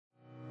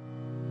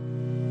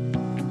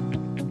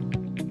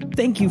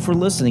Thank you for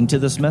listening to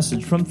this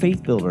message from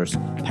Faith Builders.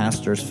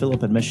 Pastors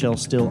Philip and Michelle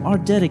Steele are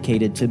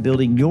dedicated to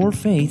building your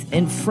faith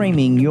and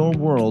framing your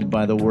world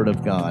by the Word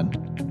of God.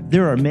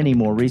 There are many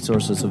more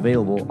resources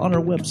available on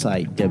our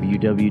website,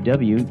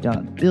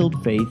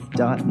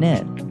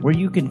 www.buildfaith.net, where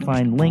you can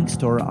find links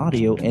to our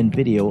audio and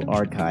video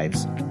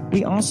archives.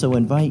 We also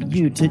invite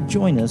you to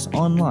join us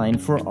online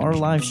for our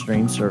live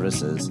stream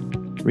services.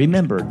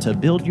 Remember to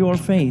build your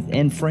faith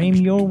and frame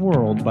your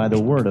world by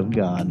the Word of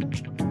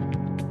God.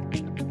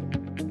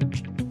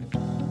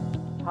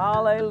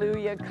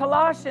 Hallelujah.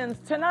 Colossians.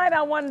 Tonight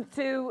I wanted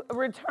to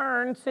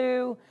return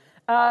to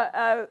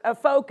a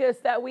focus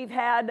that we've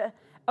had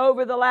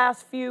over the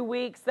last few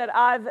weeks that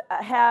I've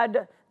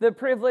had the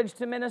privilege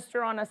to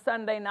minister on a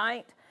Sunday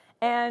night.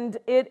 And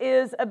it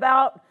is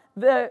about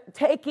the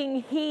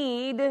taking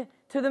heed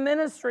to the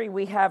ministry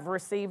we have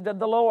received of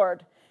the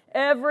Lord.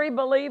 Every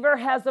believer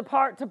has a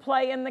part to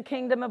play in the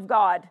kingdom of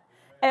God.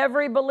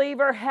 Every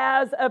believer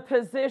has a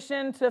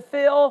position to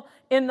fill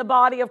in the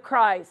body of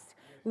Christ.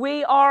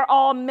 We are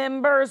all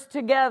members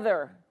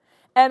together,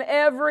 and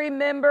every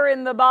member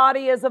in the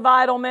body is a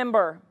vital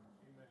member.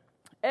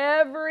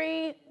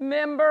 Every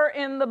member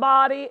in the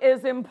body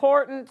is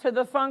important to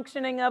the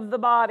functioning of the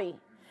body.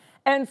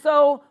 And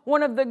so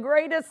one of the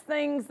greatest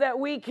things that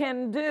we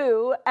can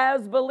do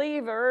as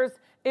believers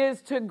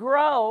is to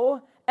grow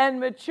and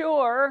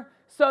mature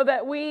so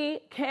that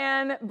we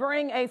can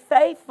bring a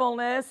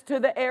faithfulness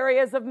to the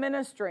areas of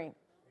ministry.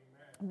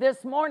 Amen.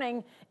 This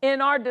morning,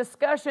 in our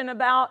discussion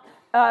about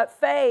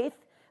faith,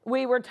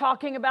 we were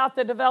talking about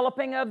the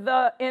developing of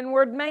the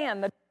inward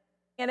man, the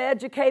and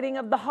educating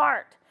of the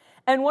heart.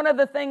 And one of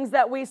the things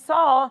that we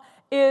saw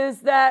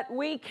is that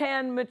we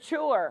can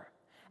mature,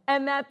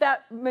 and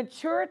that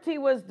maturity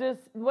was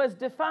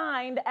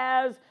defined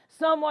as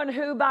someone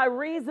who, by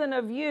reason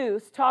of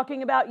use,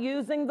 talking about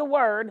using the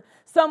word,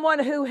 someone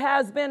who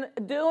has been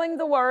doing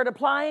the word,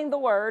 applying the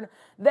word,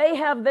 they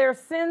have their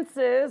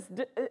senses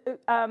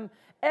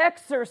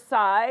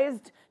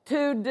exercised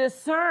to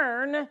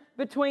discern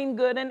between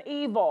good and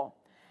evil.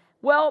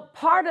 Well,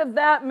 part of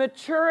that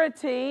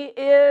maturity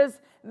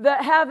is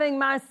that having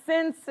my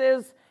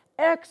senses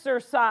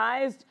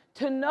exercised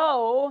to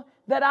know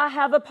that I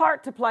have a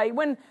part to play.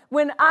 When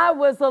I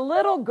was a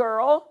little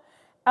girl,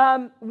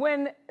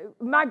 when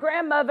my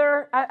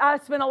grandmother, I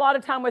spent a lot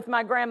of time with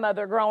my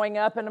grandmother growing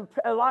up, and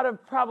a lot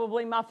of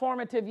probably my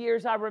formative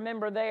years I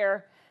remember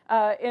there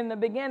in the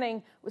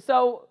beginning.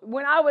 So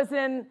when I was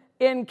in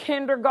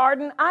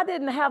kindergarten, I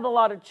didn't have a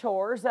lot of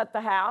chores at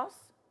the house.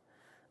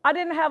 I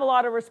didn't have a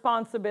lot of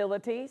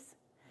responsibilities.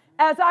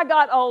 As I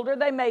got older,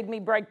 they made me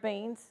break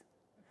beans.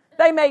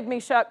 They made me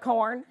shuck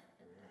corn.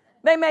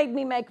 They made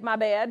me make my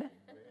bed,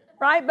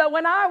 right? But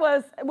when I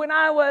was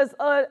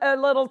a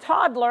little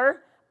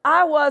toddler,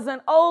 I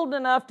wasn't old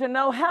enough to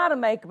know how to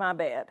make my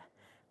bed.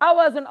 I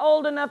wasn't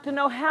old enough to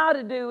know how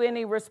to do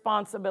any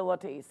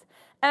responsibilities.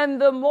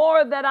 And the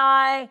more that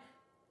I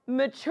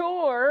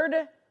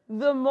matured,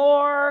 the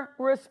more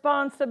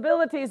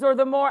responsibilities or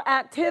the more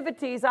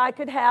activities I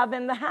could have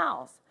in the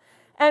house.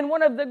 And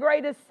one of the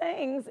greatest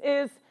things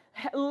is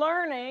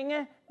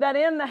learning that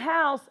in the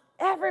house,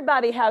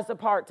 everybody has a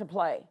part to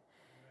play.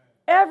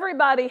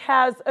 Everybody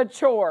has a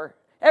chore.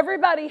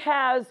 Everybody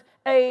has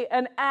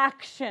an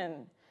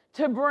action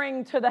to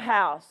bring to the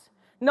house.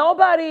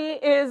 Nobody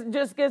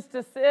just gets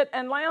to sit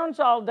and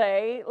lounge all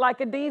day like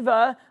a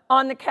diva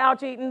on the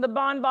couch eating the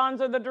bonbons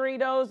or the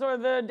Doritos or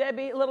the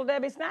Little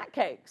Debbie snack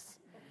cakes.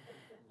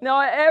 No,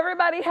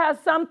 everybody has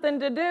something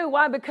to do.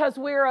 Why? Because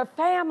we're a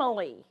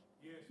family.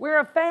 We're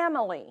a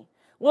family.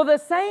 Well, the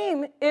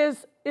same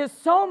is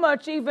so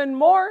much even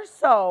more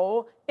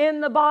so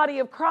in the body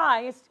of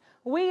Christ.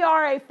 We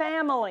are a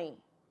family.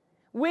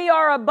 We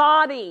are a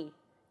body.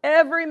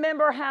 Every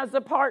member has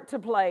a part to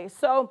play.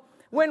 So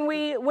when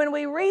we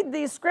read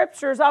these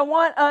scriptures, I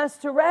want us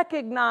to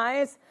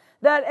recognize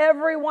that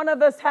every one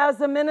of us has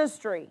a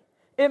ministry.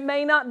 It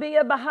may not be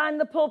a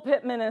behind the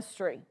pulpit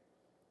ministry.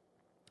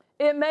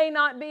 It may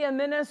not be a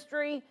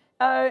ministry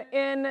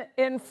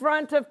in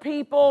front of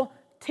people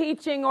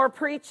teaching or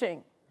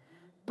preaching.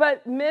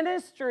 But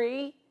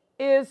ministry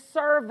is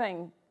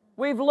serving.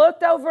 We've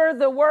looked over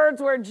the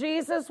words where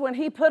Jesus, when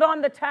he put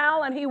on the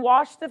towel and he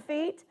washed the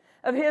feet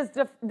of his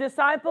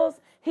disciples,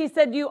 he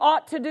said, you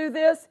ought to do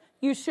this,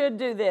 you should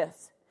do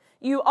this.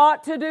 You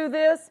ought to do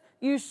this,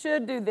 you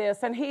should do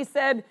this. And he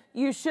said,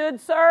 you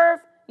should serve,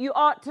 you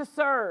ought to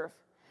serve.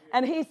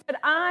 And he said,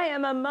 I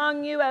am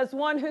among you as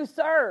one who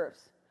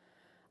serves.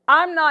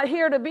 I'm not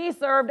here to be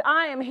served.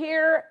 I am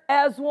here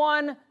as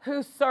one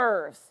who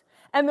serves.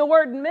 And the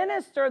word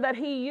minister that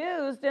he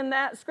used in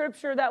that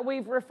scripture that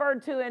we've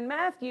referred to in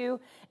Matthew,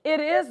 it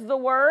is the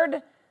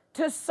word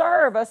to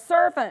serve, a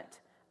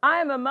servant. I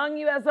am among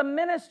you as a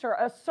minister,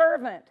 a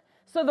servant.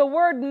 So the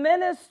word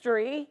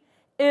ministry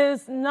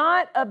is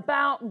not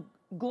about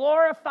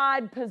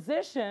glorified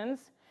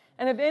positions.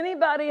 And if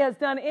anybody has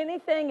done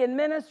anything in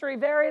ministry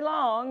very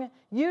long,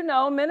 you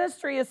know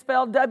ministry is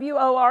spelled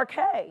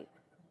W-O-R-K.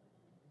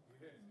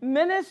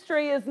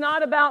 Ministry is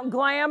not about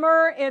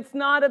glamour. It's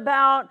not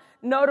about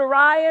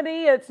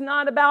notoriety. It's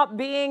not about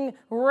being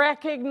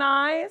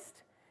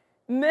recognized.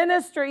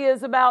 Ministry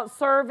is about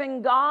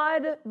serving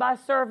God by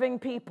serving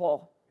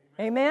people.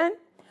 Amen?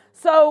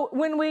 So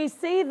when we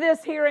see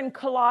this here in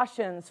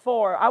Colossians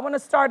 4, I want to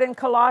start in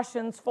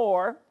Colossians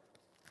 4,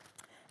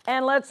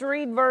 and let's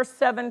read verse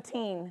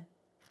 17.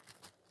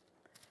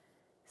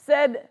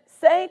 Said,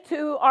 say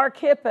to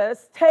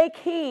Archippus, take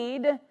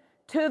heed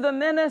to the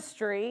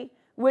ministry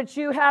which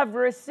you have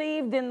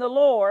received in the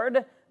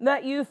Lord,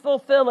 that you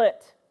fulfill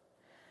it.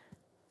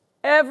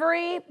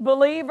 Every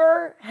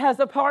believer has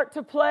a part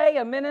to play,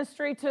 a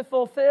ministry to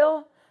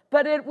fulfill,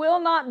 but it will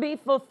not be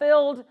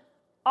fulfilled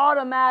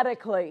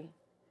automatically.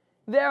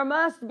 There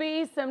must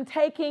be some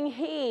taking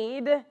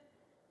heed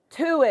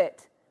to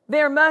it.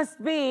 There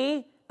must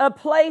be a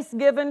place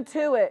given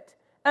to it,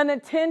 an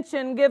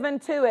attention given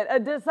to it, a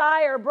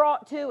desire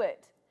brought to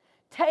it.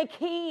 Take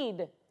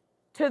heed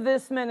to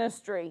this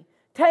ministry.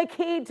 Take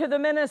heed to the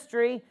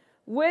ministry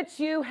which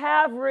you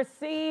have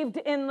received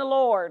in the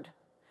Lord.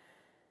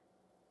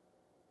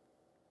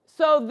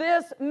 So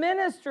this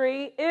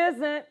ministry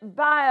isn't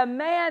by a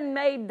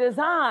man-made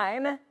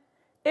design.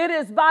 It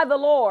is by the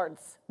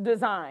Lord's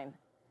design.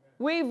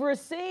 We've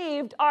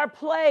received our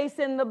place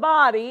in the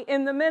body,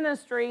 in the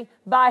ministry,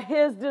 by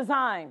His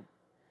design.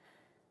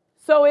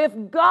 So if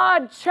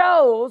God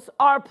chose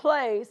our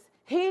place,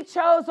 He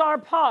chose our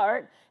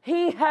part,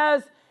 He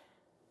has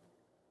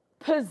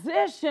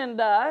positioned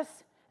us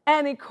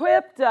and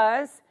equipped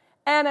us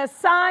and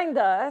assigned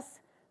us,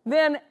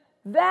 then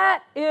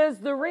that is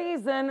the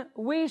reason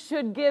we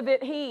should give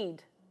it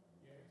heed.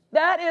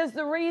 That is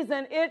the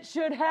reason it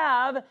should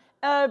have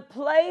a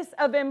place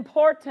of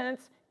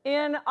importance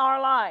in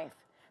our life.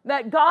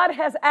 That God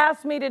has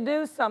asked me to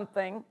do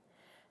something.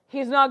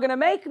 He's not going to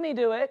make me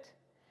do it.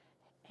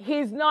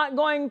 He's not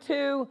going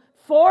to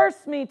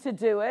force me to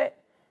do it.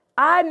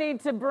 I need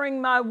to bring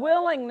my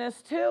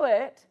willingness to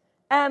it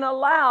and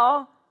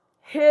allow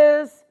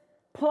His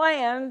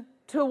plan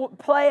to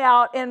play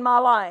out in my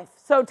life.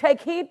 So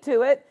take heed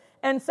to it.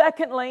 And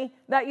secondly,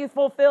 that you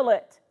fulfill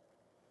it.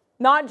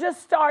 Not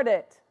just start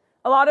it.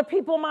 A lot of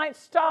people might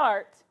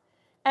start,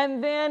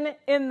 and then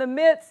in the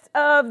midst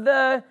of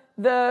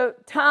the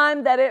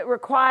time that it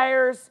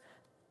requires,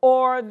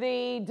 or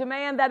the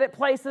demand that it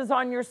places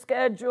on your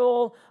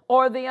schedule,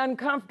 or the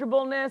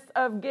uncomfortableness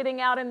of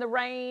getting out in the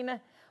rain,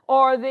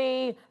 or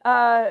the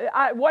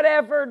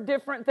whatever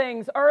different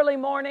things, early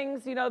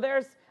mornings,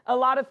 there's a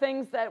lot of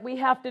things that we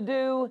have to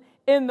do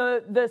in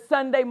the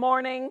Sunday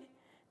morning,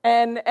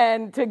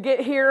 and to get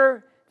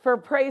here for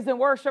praise and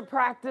worship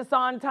practice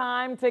on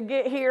time, to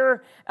get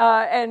here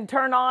and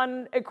turn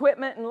on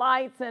equipment and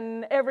lights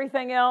and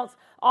everything else,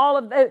 all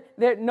of that,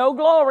 there's no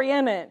glory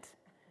in it.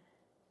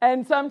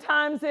 And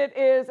sometimes it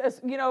is,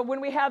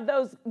 when we have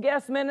those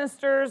guest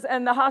ministers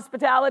and the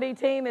hospitality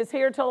team is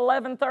here till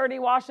 11:30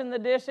 washing the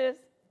dishes.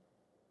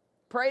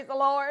 Praise the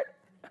Lord.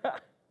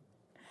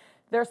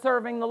 They're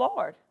serving the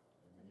Lord.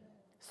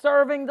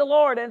 Serving the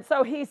Lord. And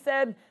so he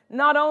said,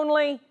 not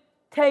only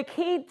take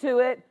heed to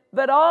it,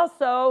 but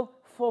also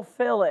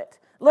fulfill it.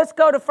 Let's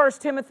go to 1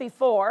 Timothy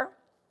 4.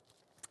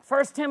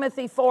 1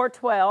 Timothy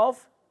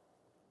 4:12.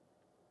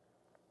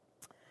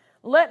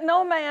 Let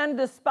no man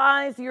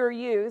despise your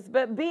youth,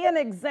 but be an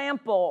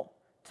example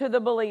to the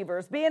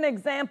believers. Be an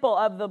example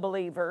of the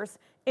believers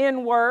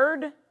in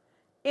word,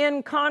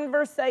 in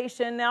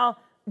conversation. Now,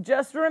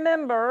 just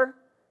remember,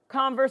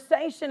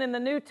 conversation in the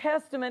New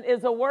Testament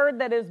is a word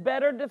that is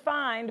better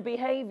defined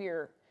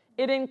behavior.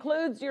 It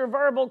includes your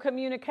verbal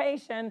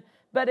communication,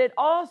 but it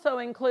also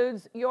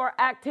includes your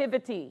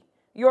activity,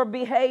 your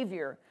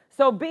behavior.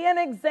 So be an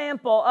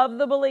example of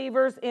the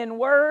believers in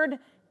word,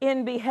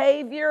 in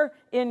behavior,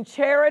 in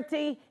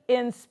charity,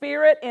 in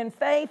spirit, in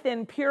faith,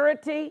 in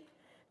purity.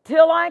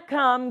 Till I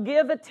come,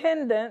 give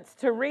attendance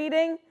to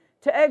reading,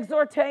 to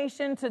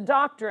exhortation, to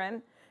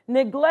doctrine.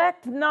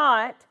 Neglect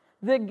not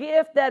the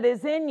gift that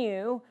is in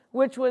you,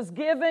 which was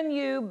given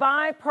you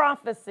by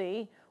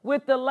prophecy,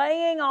 with the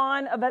laying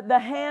on of the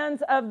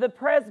hands of the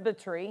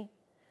presbytery.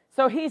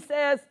 So he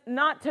says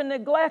not to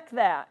neglect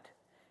that.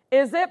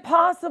 Is it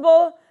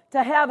possible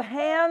to have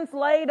hands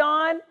laid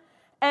on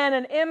and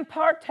an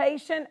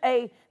impartation?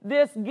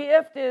 This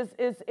gift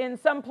is in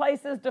some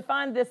places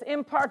defined, this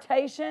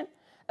impartation,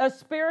 a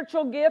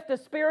spiritual gift, a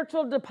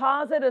spiritual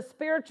deposit, a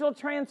spiritual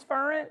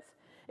transference.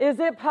 Is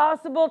it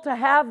possible to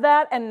have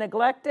that and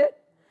neglect it?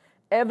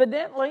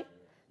 Evidently,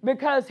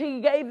 because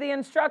he gave the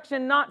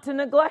instruction not to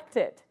neglect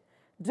it.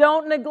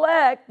 Don't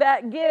neglect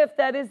that gift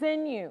that is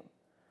in you.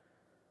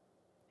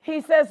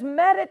 He says,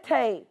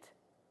 meditate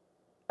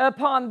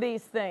upon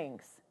these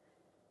things.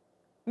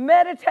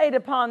 Meditate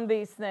upon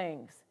these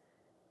things.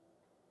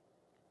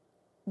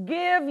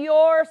 Give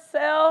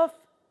yourself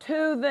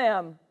to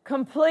them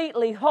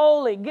completely,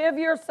 wholly. Give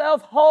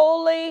yourself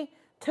wholly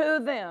to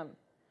them.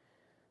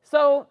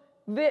 So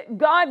that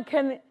God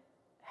can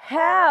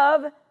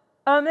have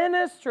a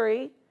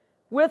ministry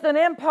with an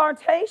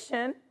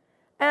impartation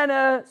and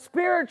a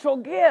spiritual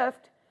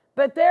gift,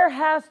 but there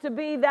has to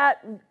be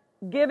that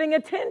giving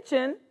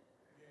attention,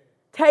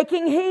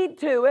 taking heed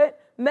to it,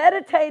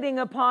 meditating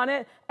upon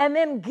it, and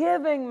then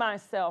giving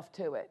myself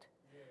to it.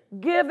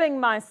 Giving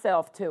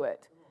myself to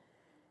it.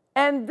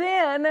 And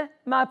then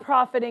my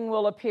profiting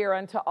will appear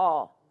unto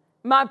all.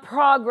 My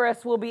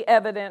progress will be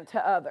evident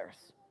to others.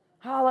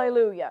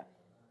 Hallelujah.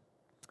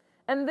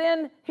 And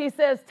then he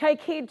says,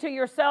 take heed to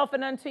yourself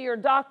and unto your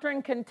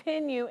doctrine,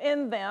 continue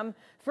in them,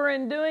 for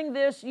in doing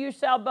this you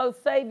shall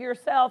both save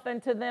yourself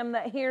and to them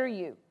that hear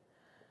you.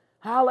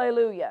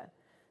 Hallelujah.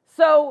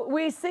 So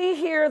we see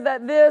here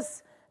that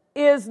this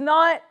is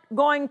not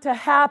going to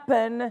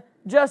happen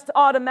just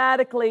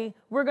automatically.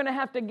 We're going to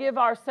have to give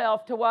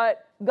ourselves to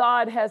what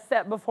God has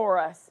set before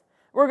us.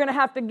 We're going to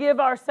have to give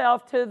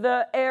ourselves to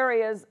the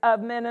areas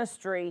of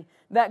ministry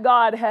that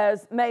God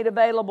has made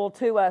available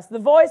to us. The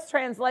Voice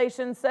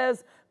translation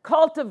says,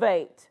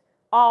 cultivate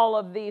all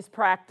of these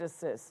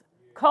practices.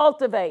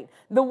 Cultivate.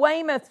 The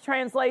Weymouth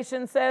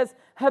translation says,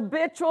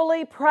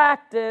 habitually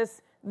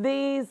practice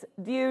these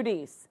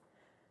duties.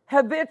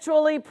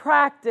 Habitually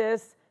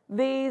practice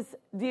these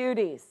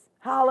duties.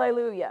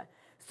 Hallelujah.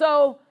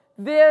 So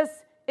this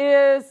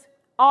is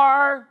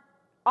our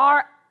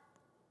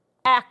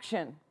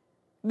action.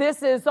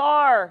 This is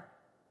our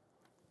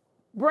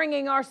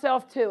bringing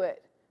ourselves to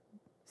it,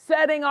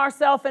 setting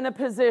ourselves in a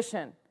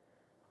position,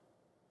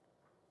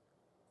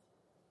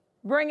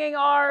 bringing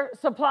our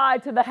supply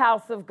to the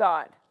house of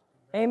God.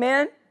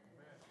 Amen?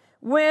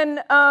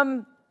 When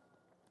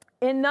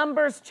in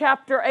Numbers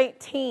chapter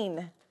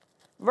 18,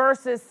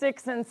 verses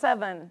 6 and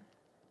 7,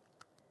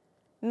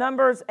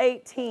 Numbers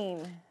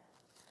 18,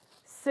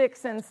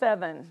 6 and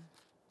 7.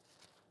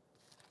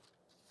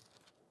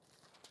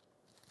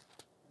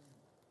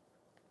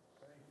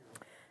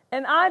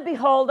 And I,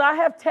 behold, I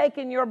have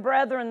taken your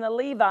brethren the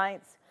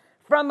Levites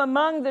from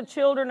among the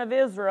children of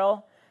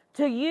Israel.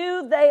 To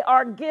you they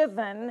are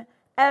given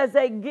as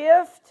a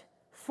gift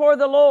for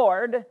the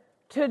Lord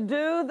to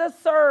do the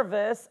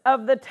service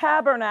of the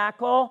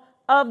tabernacle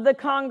of the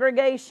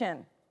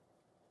congregation.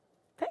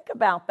 Think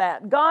about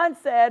that. God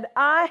said,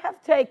 I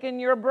have taken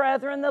your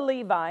brethren the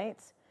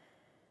Levites.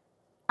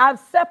 I've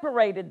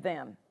separated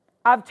them.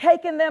 I've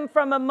taken them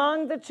from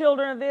among the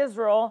children of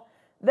Israel.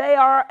 They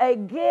are a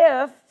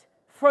gift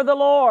for the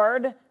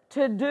Lord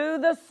to do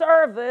the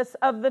service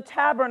of the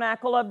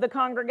tabernacle of the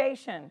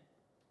congregation.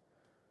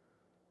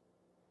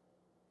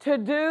 To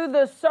do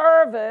the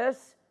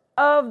service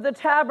of the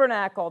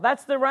tabernacle.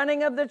 That's the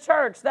running of the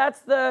church. That's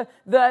the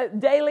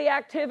daily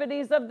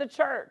activities of the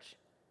church.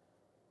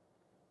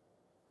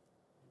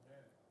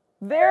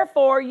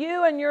 Therefore,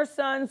 you and your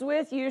sons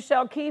with you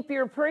shall keep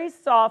your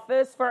priest's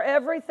office for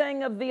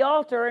everything of the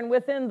altar and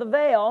within the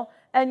veil,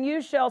 and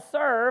you shall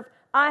serve.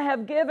 I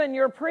have given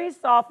your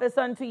priest's office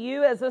unto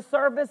you as a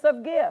service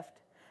of gift,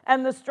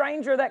 and the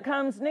stranger that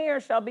comes near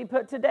shall be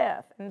put to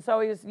death. And so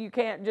you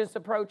can't just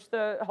approach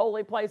the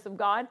holy place of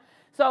God.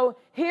 So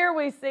here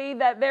we see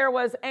that there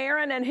was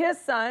Aaron and his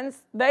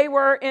sons. They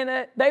were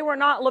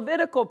not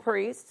Levitical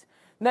priests.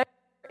 They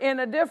were in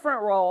a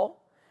different role,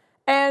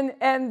 and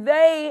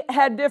they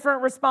had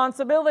different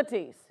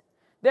responsibilities.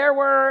 There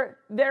were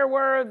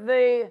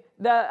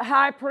the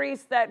high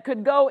priest that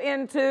could go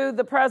into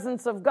the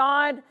presence of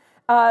God,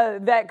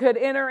 that could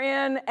enter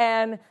in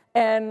and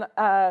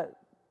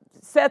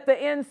set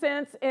the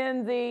incense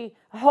in the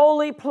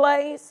holy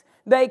place.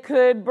 They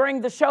could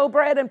bring the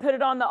showbread and put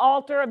it on the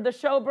altar of the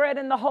showbread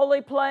in the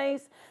holy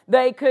place.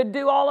 They could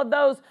do all of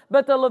those.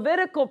 But the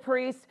Levitical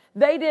priests,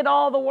 they did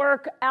all the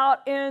work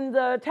out in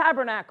the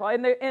tabernacle, by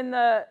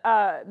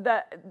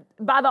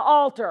the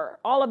altar,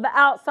 all of the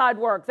outside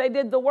work. They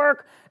did the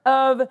work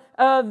of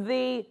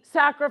the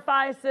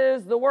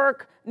sacrifices, the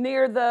work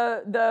near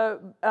the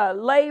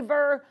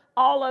laver,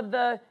 all of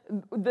the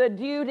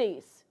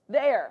duties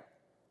there.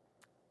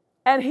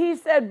 And he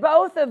said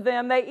both of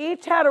them, they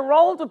each had a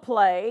role to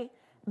play,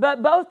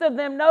 but both of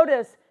them,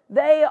 notice,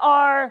 they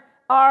are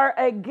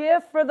a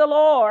gift for the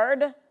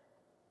Lord.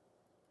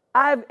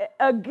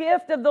 A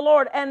gift of the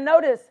Lord. And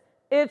notice,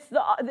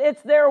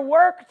 it's their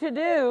work to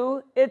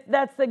do.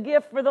 That's the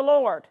gift for the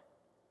Lord.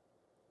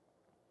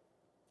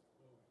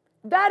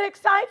 That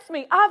excites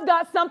me. I've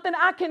got something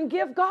I can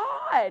give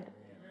God.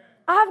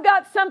 I've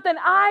got something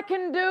I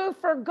can do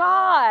for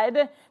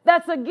God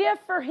that's a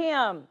gift for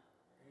Him.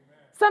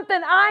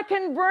 Something I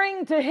can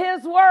bring to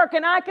His work,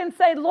 and I can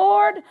say,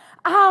 Lord,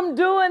 I'm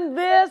doing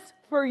this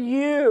for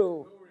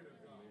you.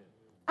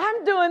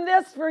 I'm doing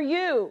this for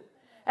you.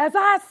 As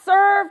I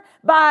serve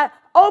by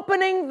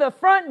opening the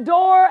front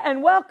door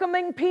and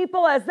welcoming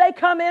people as they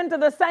come into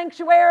the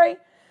sanctuary,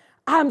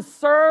 I'm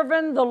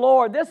serving the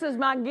Lord. This is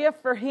my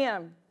gift for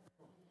Him.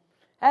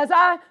 As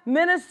I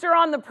minister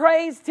on the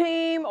praise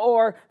team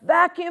or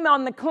vacuum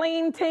on the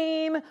clean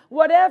team,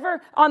 whatever,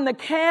 on the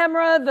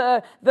camera,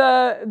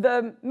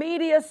 the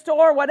media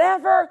store,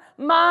 whatever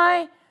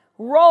my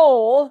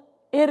role,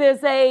 it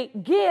is a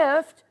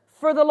gift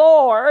for the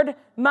Lord,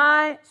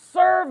 my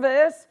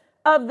service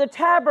of the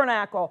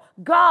tabernacle.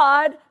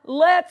 God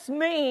lets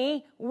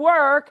me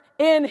work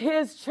in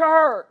His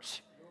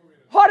church.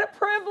 What a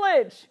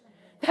privilege.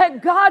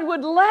 that God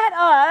would let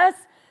us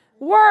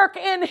work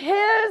in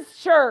His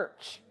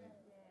church.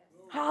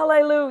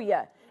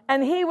 Hallelujah.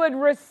 And He would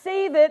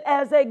receive it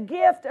as a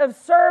gift of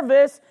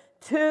service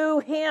to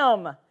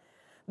Him.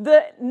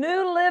 The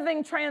New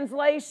Living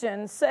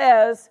Translation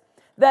says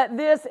that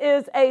this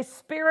is a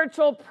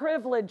spiritual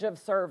privilege of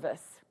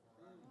service.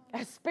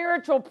 A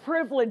spiritual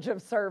privilege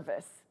of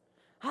service.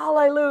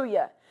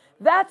 Hallelujah.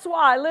 That's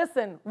why,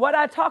 listen, what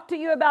I talked to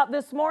you about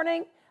this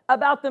morning,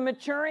 about the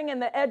maturing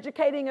and the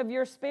educating of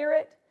your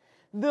spirit,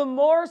 the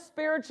more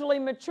spiritually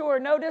mature,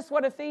 notice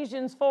what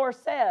Ephesians 4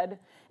 said.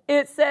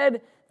 It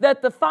said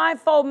that the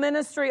fivefold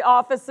ministry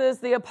offices,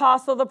 the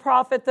apostle, the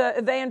prophet, the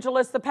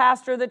evangelist, the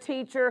pastor, the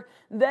teacher,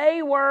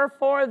 they were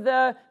for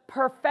the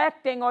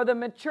perfecting or the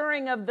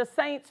maturing of the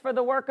saints for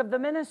the work of the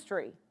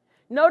ministry.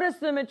 Notice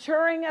the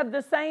maturing of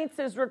the saints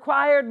is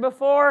required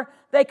before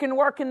they can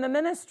work in the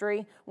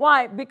ministry.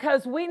 Why?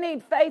 Because we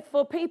need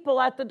faithful people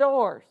at the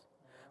doors.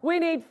 We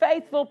need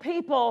faithful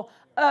people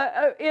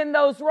in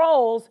those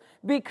roles,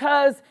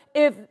 because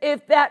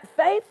if that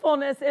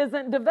faithfulness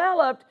isn't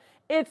developed,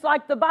 it's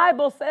like the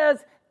Bible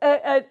says,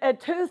 a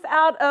tooth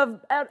out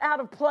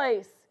of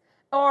place.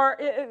 Or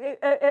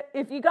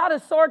if you got a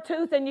sore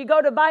tooth and you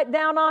go to bite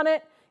down on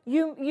it,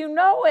 you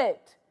know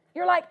it.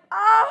 You're like,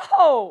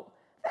 oh,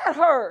 that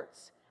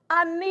hurts.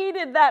 I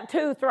needed that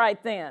tooth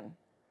right then.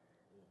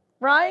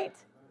 Right?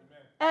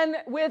 And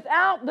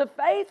without the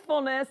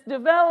faithfulness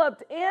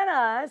developed in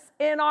us,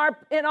 in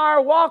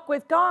our walk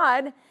with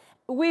God,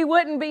 we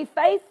wouldn't be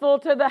faithful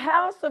to the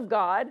house of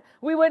God.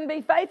 We wouldn't be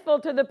faithful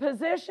to the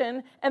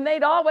position, and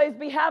they'd always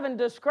be having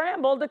to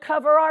scramble to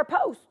cover our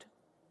post.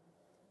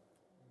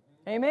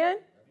 Amen?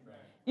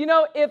 You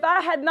know, if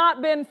I had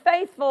not been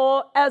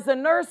faithful as a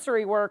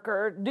nursery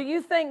worker, do you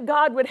think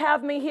God would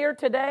have me here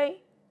today?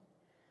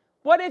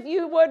 What if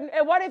you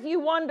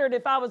wondered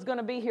if I was going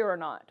to be here or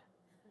not?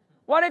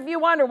 What if you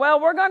wonder, well,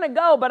 we're going to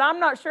go, but I'm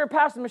not sure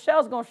Pastor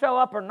Michelle's going to show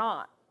up or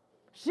not.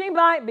 She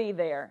might be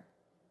there.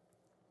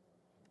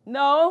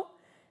 No,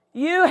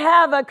 you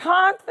have a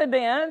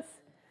confidence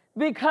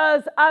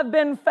because I've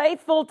been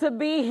faithful to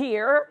be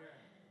here.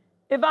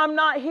 If I'm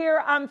not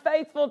here, I'm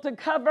faithful to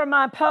cover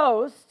my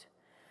post,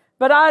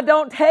 but I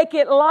don't take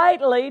it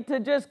lightly to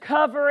just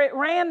cover it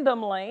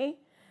randomly.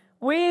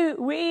 We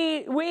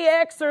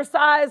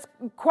exercise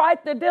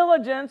quite the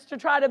diligence to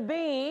try to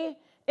be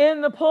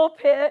in the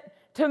pulpit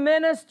to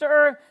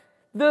minister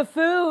the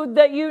food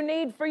that you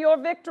need for your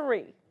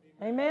victory.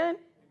 Amen?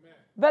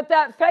 But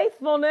that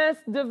faithfulness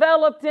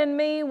developed in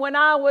me when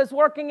I was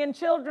working in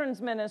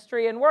children's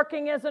ministry and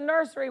working as a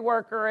nursery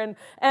worker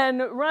and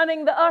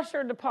running the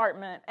usher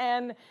department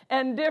and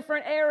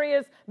different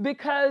areas,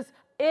 because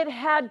it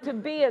had to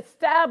be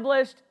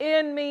established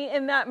in me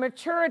in that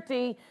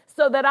maturity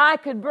so that I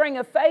could bring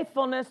a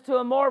faithfulness to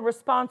a more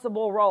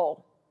responsible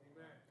role.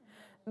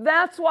 Amen.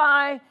 That's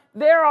why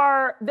there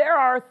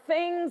are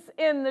things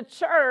in the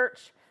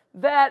church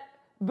that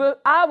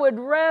I would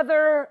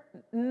rather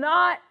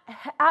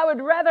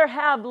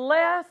have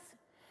less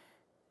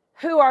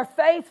who are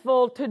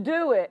faithful to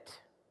do it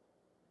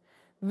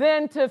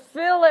than to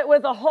fill it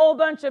with a whole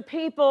bunch of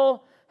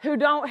people who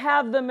don't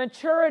have the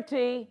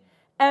maturity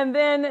and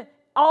then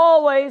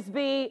always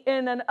be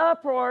in an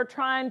uproar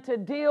trying to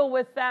deal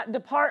with that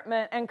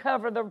department and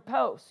cover the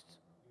posts.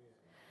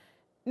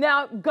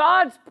 Now,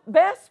 God's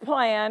best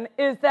plan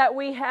is that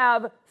we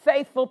have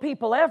faithful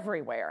people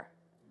everywhere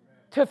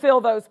to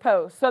fill those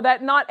posts, so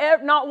that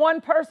not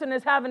one person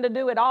is having to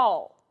do it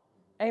all.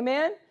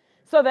 Amen?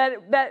 So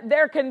that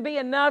there can be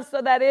enough so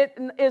that it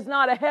is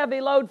not a heavy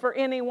load for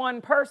any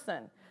one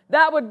person.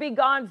 That would be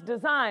God's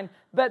design.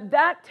 But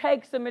that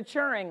takes a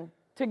maturing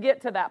to get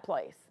to that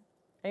place.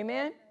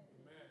 Amen?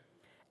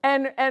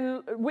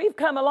 And we've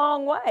come a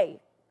long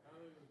way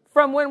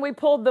from when we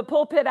pulled the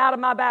pulpit out of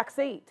my back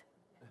seat.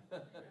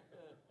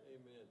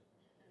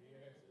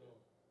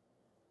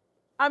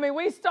 I mean,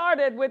 we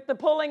started with the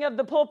pulling of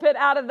the pulpit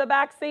out of the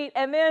back seat,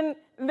 and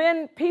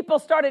then people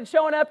started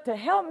showing up to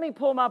help me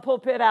pull my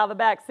pulpit out of the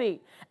back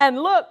seat. And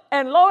lo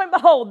and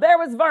behold, there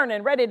was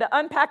Vernon ready to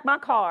unpack my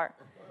car.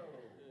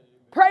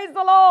 Praise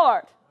the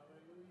Lord.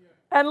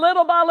 And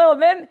little by little,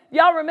 then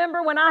y'all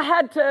remember when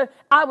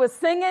I was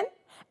singing,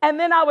 and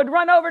then I would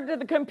run over to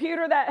the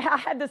computer that I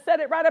had to set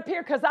it right up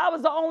here because I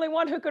was the only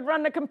one who could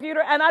run the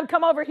computer. And I'd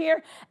come over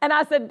here and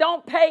I said,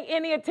 don't pay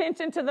any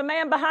attention to the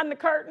man behind the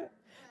curtain.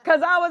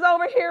 Because I was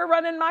over here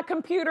running my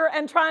computer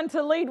and trying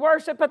to lead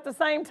worship at the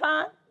same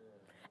time.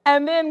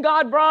 And then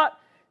God brought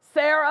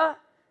Sarah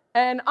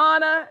and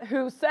Anna,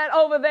 who sat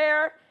over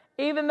there,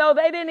 even though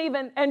they didn't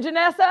even, and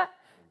Janessa,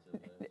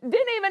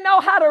 didn't even know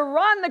how to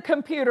run the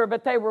computer,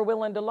 but they were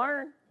willing to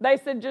learn. They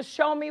said, just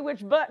show me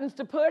which buttons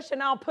to push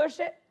and I'll push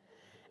it.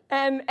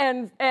 And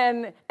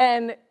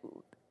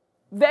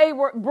they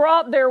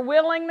brought their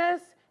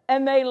willingness,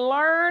 and they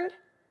learned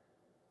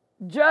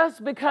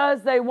just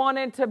because they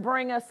wanted to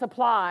bring a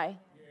supply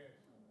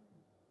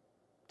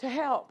to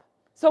help.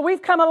 So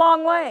we've come a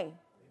long way.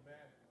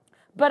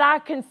 But I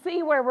can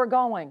see where we're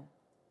going.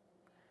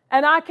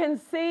 And I can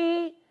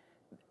see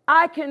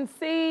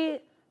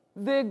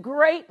the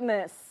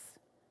greatness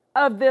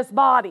of this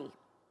body.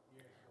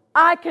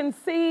 I can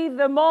see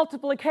the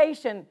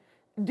multiplication.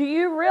 Do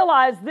you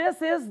realize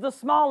this is the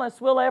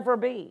smallest we'll ever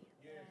be?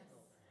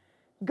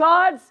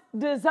 God's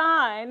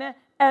design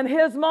and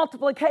His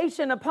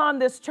multiplication upon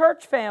this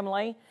church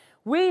family,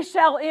 we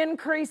shall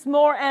increase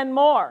more and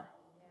more.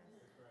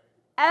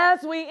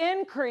 As we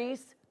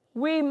increase,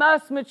 we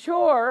must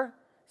mature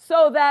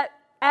so that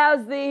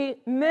as the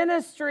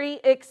ministry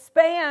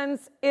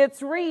expands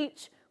its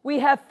reach, we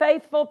have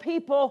faithful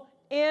people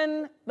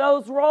in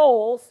those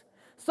roles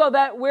so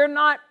that we're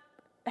not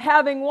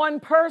having one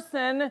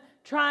person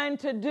trying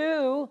to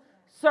do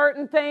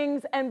certain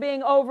things and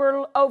being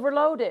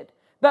overloaded.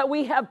 But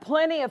we have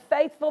plenty of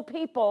faithful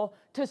people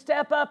to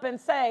step up and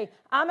say,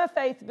 I'm a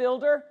faith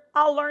builder.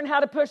 I'll learn how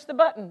to push the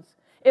buttons.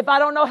 If I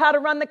don't know how to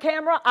run the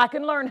camera, I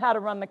can learn how to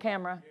run the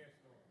camera.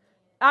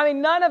 I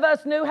mean, none of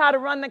us knew how to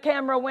run the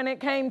camera when it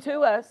came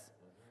to us.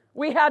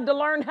 We had to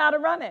learn how to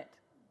run it.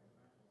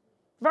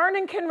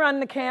 Vernon can run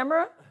the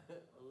camera.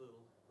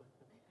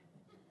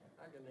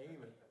 I can aim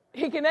it.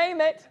 He can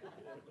aim it.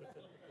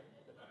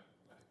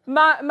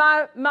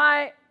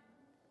 My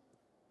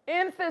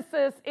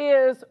emphasis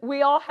is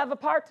we all have a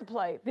part to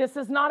play. This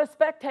is not a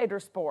spectator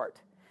sport.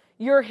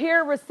 You're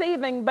here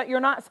receiving, but you're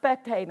not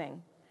spectating.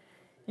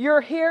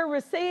 You're here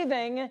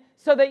receiving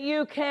so that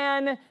you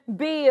can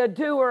be a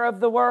doer of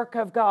the work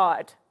of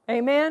God.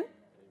 Amen?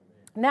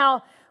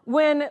 Now,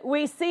 when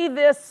we see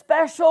this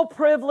special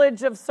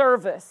privilege of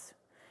service,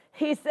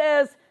 he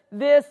says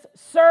this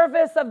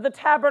service of the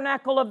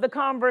tabernacle of the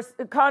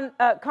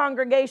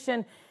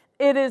congregation,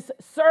 it is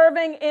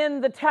serving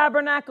in the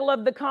tabernacle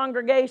of the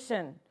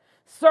congregation.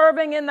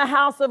 Serving in the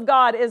house of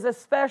God is a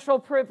special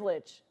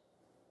privilege.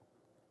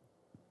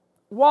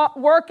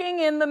 Working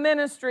in the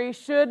ministry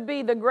should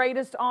be the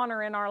greatest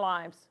honor in our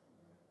lives.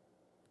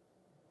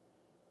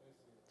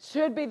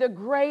 Should be the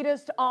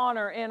greatest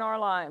honor in our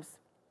lives.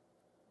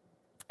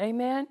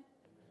 Amen?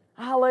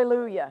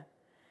 Hallelujah.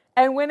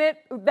 And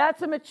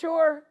that's a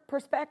mature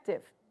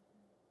perspective.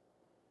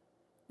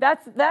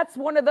 That's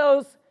one of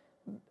those,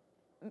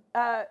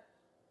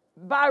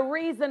 by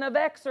reason of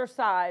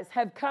exercise,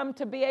 have come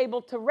to be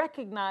able to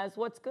recognize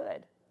what's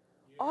good.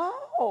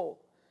 Oh,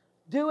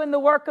 doing the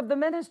work of the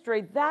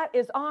ministry, that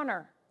is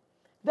honor.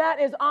 That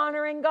is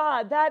honoring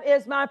God. That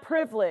is my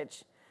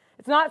privilege.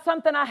 It's not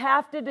something I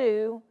have to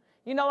do.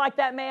 You know, like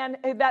that man,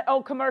 that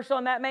old commercial,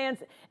 and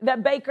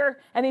that baker,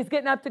 and he's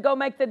getting up to go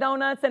make the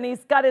donuts, and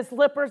he's got his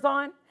slippers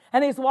on,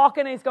 and he's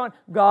walking, and he's going,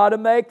 gotta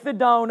make the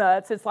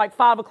donuts. It's like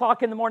 5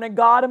 o'clock in the morning,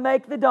 gotta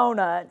make the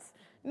donuts.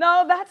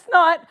 No, that's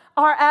not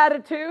our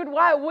attitude.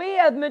 Why? We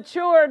have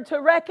matured to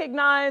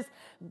recognize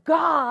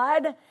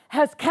God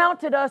has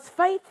counted us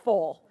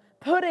faithful,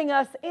 putting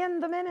us in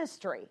the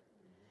ministry.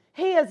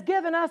 He has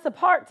given us a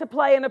part to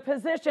play in a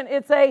position.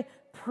 It's a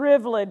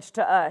privilege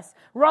to us.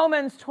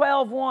 Romans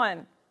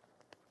 12:1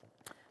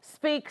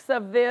 speaks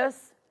of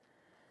this.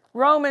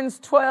 Romans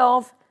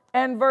 12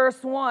 and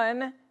verse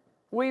 1.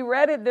 We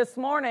read it this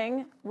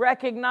morning,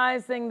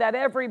 recognizing that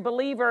every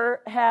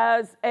believer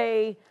has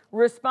a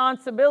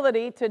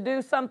responsibility to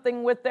do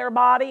something with their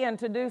body and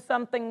to do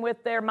something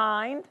with their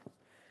mind.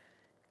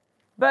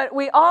 But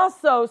we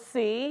also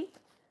see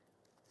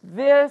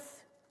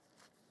this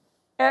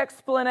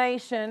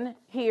explanation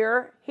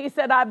here. He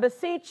said, I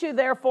beseech you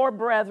therefore,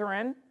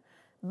 brethren,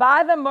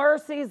 by the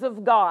mercies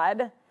of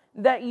God,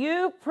 that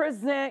you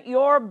present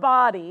your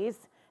bodies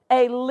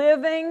a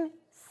living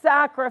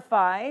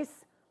sacrifice,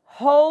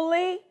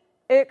 holy,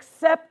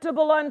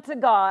 acceptable unto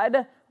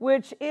God,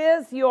 which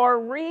is your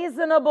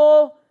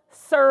reasonable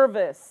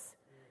service.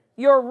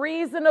 Your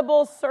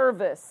reasonable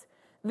service.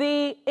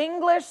 The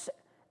English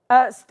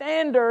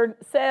Standard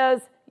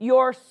says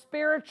your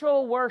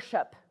spiritual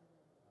worship.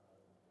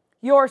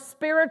 Your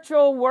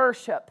spiritual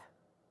worship.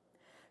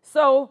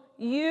 So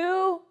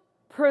you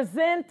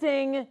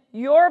presenting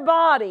your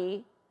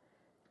body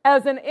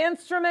as an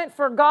instrument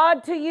for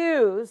God to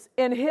use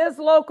in His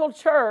local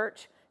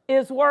church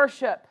is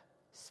worship.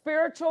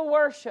 Spiritual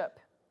worship.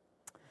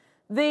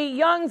 The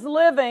Young's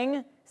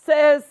Living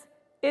says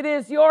it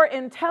is your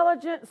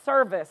intelligent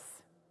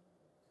service.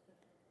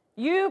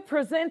 You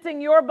presenting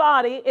your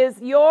body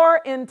is your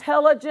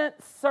intelligent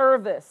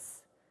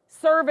service.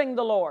 Serving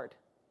the Lord.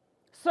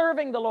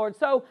 Serving the Lord.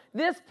 So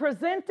this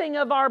presenting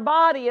of our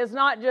body is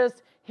not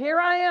just, here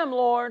I am,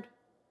 Lord.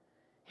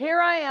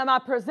 Here I am. I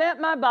present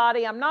my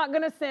body. I'm not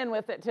going to sin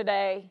with it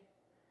today.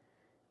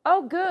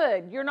 Oh,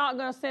 good. You're not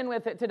going to sin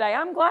with it today.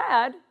 I'm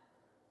glad.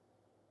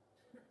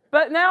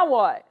 But now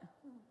what?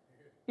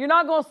 You're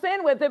not going to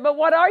sin with it, but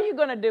what are you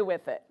going to do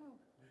with it?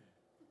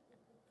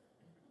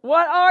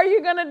 What are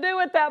you going to do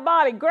with that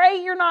body?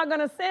 Great, you're not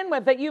going to sin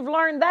with it. You've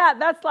learned that.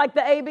 That's like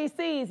the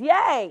ABCs.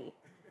 Yay.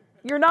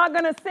 You're not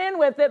going to sin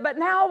with it, but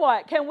now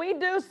what? Can we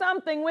do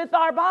something with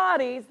our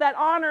bodies that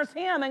honors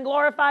Him and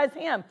glorifies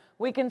Him?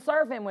 We can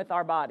serve Him with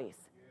our bodies.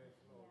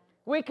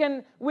 We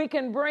can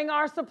bring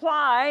our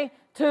supply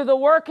to the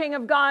working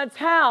of God's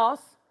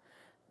house,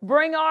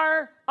 bring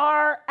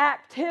our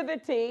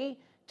activity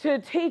to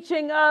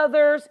teaching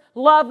others,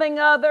 loving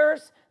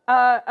others,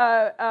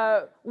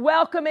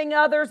 welcoming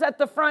others at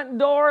the front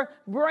door,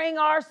 bring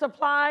our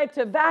supply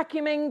to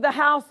vacuuming the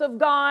house of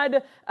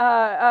God,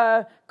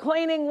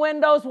 cleaning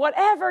windows,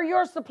 whatever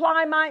your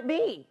supply might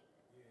be.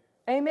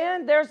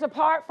 Amen. There's a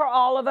part for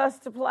all of us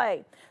to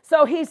play.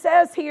 So he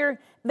says here,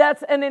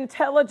 that's an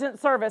intelligent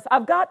service.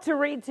 I've got to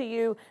read to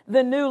you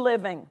the New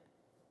Living.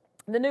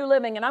 The New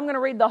Living, and I'm going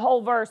to read the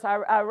whole verse.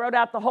 I wrote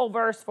out the whole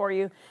verse for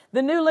you.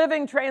 The New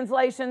Living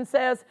Translation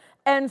says,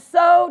 "And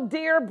so,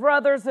 dear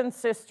brothers and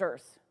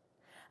sisters,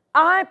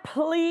 I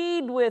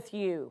plead with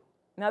you."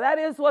 Now that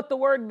is what the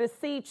word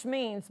beseech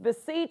means.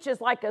 Beseech is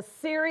like a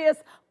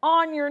serious,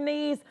 on your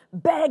knees,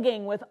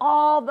 begging with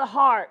all the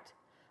heart.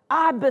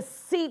 I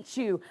beseech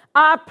you,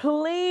 I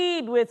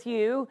plead with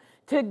you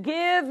to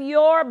give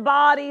your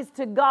bodies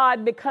to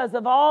God because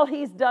of all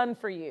He's done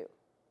for you.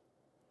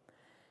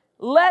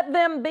 Let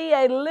them be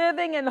a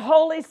living and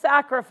holy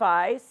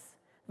sacrifice,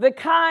 the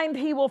kind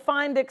He will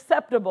find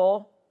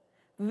acceptable.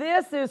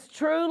 This is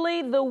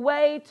truly the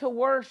way to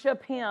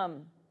worship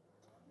Him.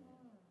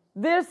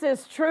 This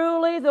is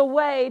truly the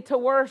way to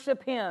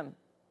worship Him.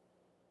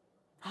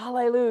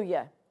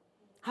 Hallelujah.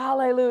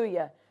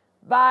 Hallelujah.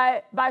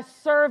 By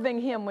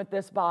serving Him with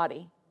this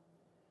body.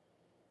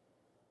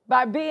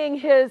 By being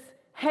His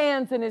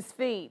hands and His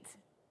feet.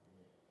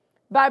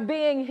 By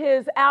being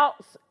His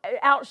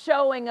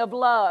outshowing of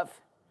love.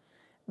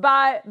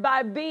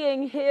 By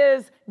being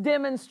His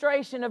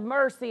demonstration of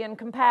mercy and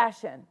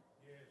compassion.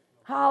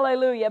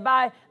 Hallelujah.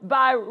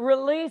 By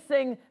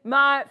releasing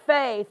my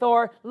faith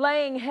or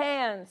laying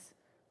hands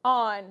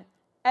on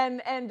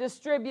and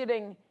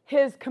distributing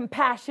His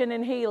compassion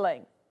and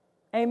healing.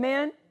 Amen?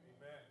 Amen.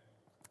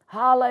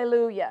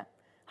 Hallelujah.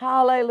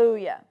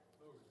 Hallelujah.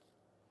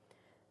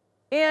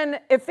 In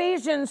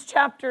Ephesians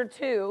chapter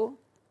 2,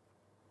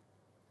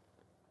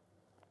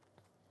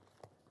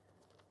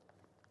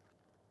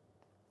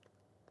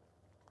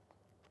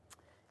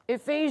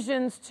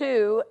 Ephesians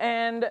 2,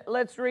 and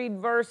let's read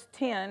verse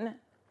 10.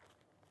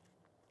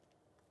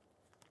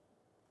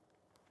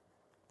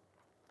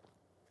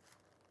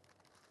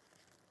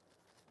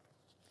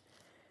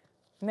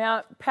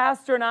 Now,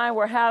 Pastor and I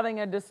were having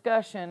a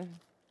discussion,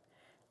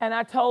 and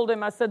I told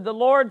him, I said, the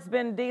Lord's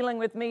been dealing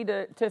with me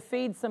to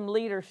feed some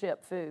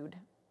leadership food,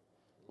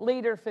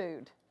 leader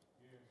food.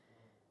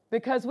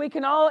 Because we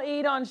can all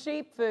eat on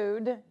sheep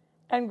food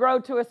and grow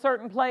to a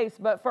certain place,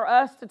 but for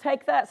us to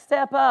take that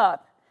step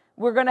up,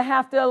 we're going to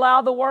have to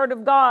allow the Word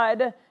of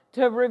God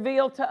to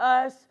reveal to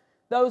us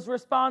those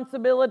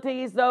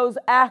responsibilities, those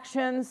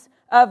actions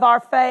of our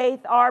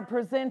faith, our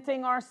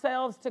presenting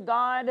ourselves to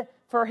God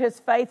for His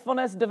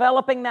faithfulness,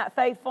 developing that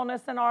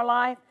faithfulness in our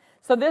life.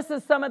 So this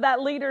is some of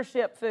that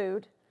leadership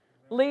food,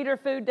 leader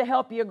food to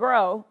help you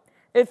grow.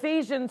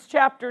 Ephesians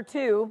chapter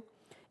 2,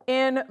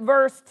 in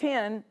verse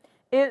 10,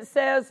 it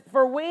says,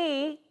 "For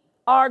we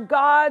are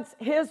God's,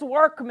 His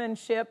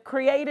workmanship,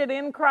 created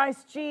in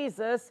Christ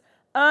Jesus,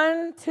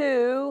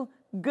 unto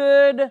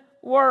good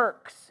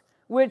works,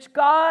 which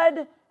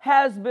God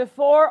has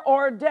before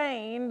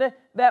ordained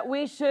that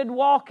we should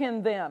walk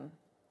in them."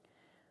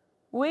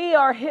 We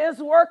are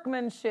His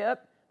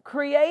workmanship,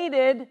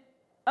 created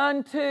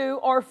unto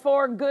or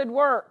for good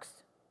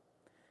works.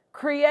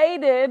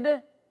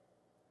 Created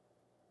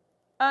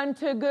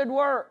unto good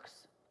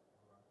works.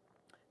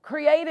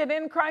 Created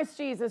in Christ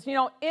Jesus. You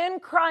know, in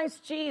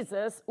Christ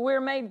Jesus,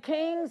 we're made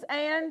kings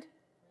and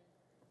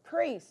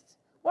priests.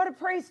 What do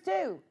priests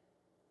do?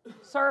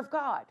 Serve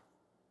God.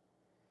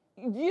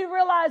 Do you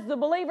realize the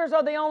believers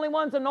are the only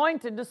ones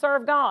anointed to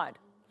serve God?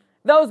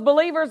 Those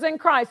believers in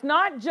Christ,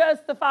 not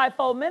just the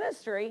fivefold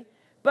ministry,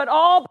 but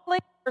all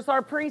believers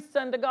are priests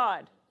unto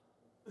God.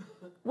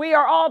 We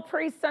are all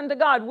priests unto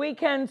God. We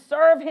can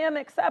serve Him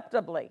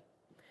acceptably.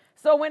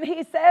 So when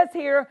he says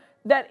here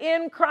that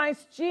in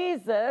Christ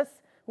Jesus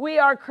we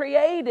are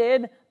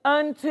created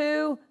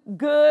unto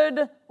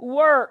good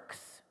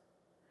works,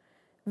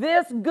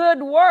 this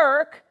good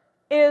work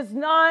is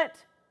not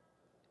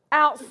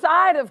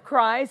outside of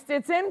Christ,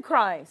 it's in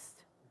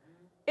Christ.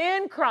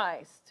 In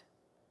Christ.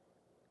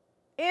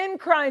 In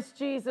Christ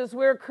Jesus,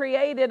 we're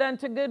created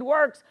unto good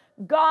works.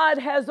 God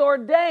has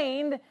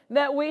ordained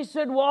that we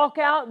should walk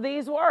out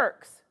these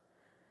works.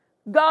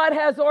 God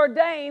has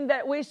ordained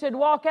that we should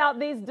walk out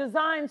these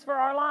designs for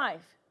our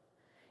life.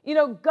 You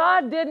know,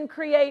 God didn't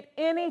create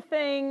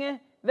anything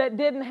that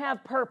didn't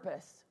have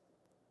purpose.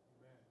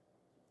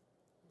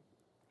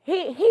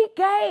 He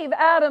gave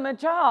Adam a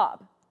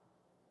job.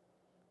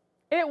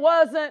 It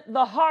wasn't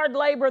the hard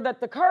labor that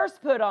the curse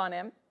put on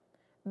him,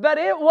 but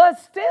it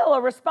was still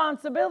a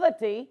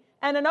responsibility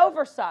and an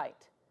oversight.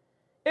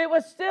 It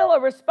was still a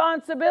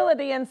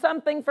responsibility and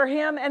something for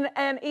him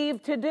and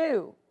Eve to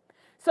do.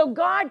 So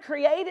God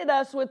created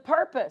us with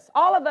purpose.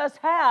 All of us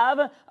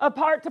have a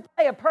part to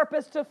play, a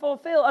purpose to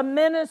fulfill, a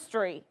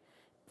ministry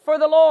for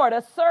the Lord,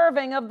 a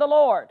serving of the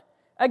Lord.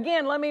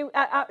 Again, let me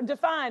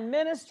define.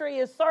 Ministry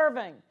is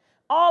serving.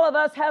 All of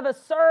us have a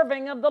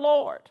serving of the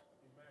Lord.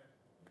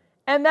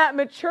 And that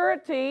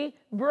maturity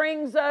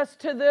brings us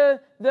to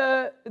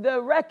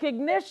the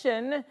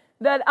recognition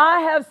that I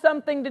have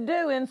something to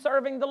do in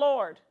serving the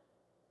Lord.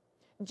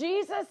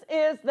 Jesus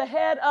is the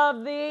head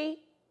of the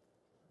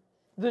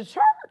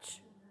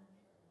church.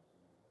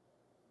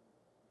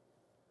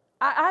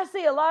 I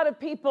see a lot of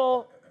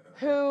people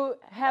who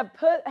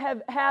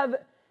have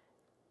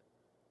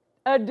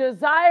a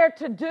desire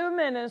to do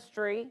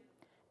ministry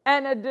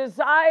and a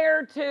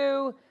desire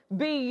to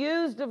be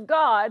used of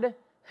God,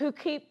 who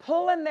keep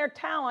pulling their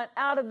talent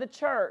out of the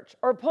church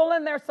or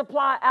pulling their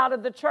supply out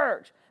of the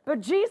church.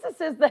 But Jesus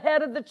is the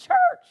head of the church.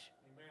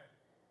 Amen.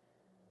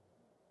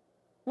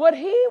 What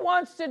he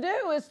wants to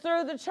do is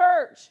through the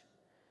church.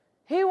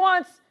 He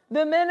wants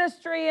the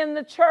ministry in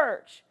the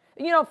church.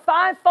 You know,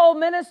 fivefold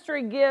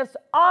ministry gifts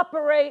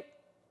operate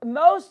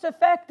most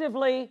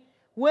effectively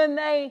when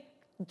they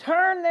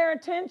turn their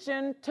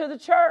attention to the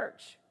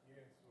church.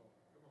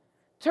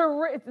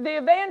 The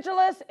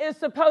evangelist is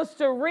supposed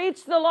to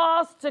reach the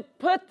lost, to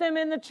put them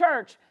in the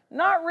church,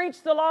 not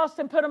reach the lost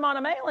and put them on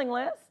a mailing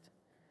list.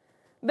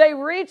 They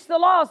reach the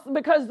lost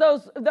because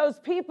those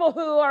people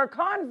who are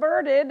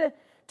converted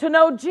to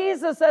know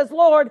Jesus as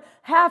Lord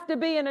have to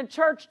be in a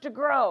church to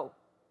grow.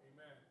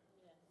 Amen.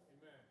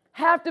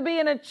 Have to be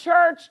in a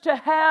church to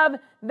have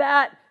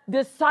that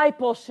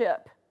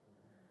discipleship,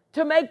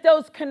 to make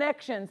those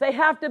connections. They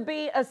have to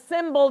be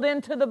assembled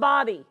into the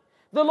body.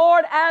 The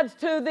Lord adds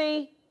to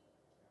the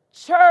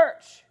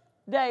church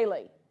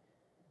daily,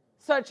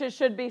 such as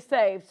should be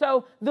saved.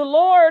 So the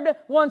Lord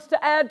wants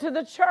to add to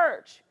the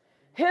church.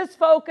 His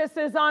focus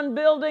is on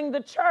building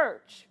the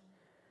church,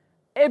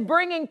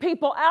 bringing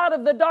people out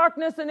of the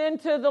darkness and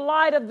into the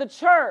light of the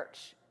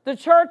church. The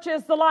church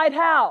is the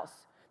lighthouse.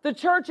 The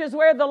church is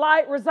where the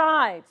light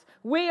resides.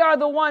 We are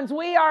the ones.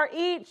 We are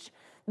each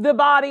the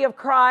body of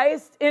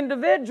Christ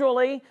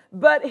individually,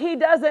 but he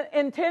doesn't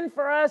intend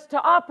for us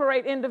to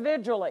operate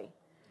individually.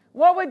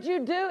 What would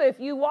you do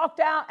if you walked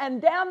out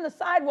and down the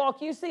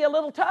sidewalk you see a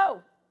little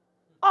toe?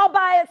 All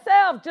by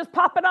itself, just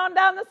pop it on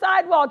down the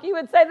sidewalk. You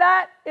would say,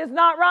 that is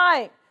not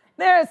right.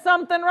 There is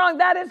something wrong.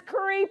 That is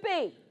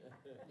creepy.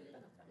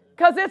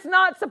 Because it's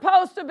not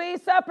supposed to be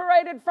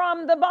separated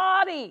from the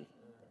body.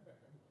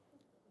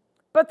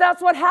 But that's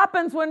what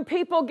happens when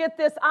people get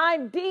this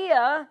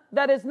idea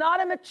that is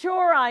not a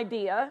mature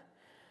idea.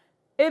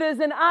 It is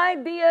an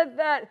idea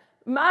that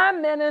my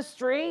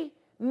ministry,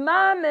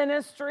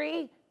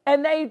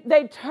 and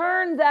they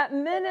turn that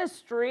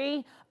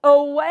ministry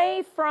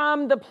away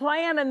from the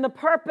plan and the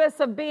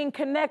purpose of being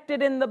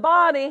connected in the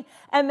body,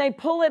 and they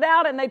pull it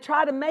out and they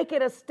try to make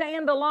it a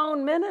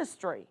standalone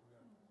ministry.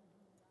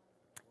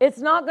 It's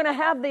not going to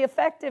have the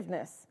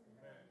effectiveness.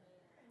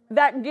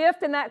 That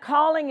gift and that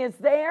calling is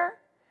there,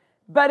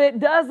 but it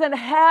doesn't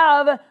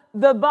have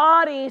the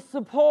body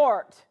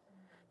support,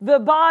 the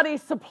body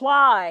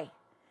supply.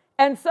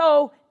 And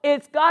so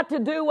it's got to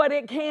do what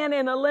it can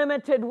in a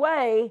limited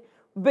way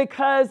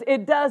because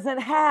it doesn't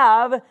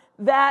have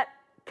that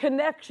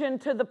connection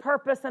to the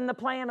purpose and the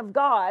plan of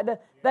God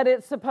that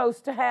it's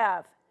supposed to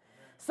have.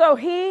 So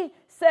he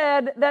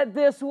said that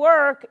this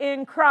work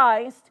in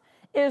Christ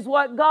is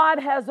what God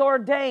has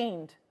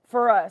ordained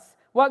for us,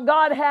 what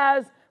God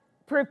has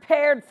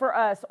prepared for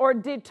us or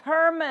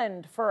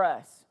determined for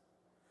us.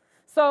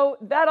 So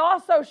that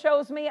also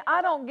shows me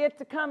I don't get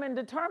to come and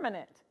determine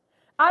it.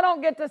 I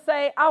don't get to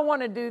say, I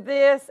want to do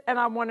this and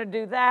I want to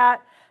do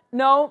that.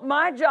 No,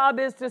 my job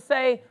is to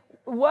say,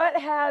 what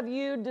have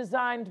you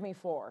designed me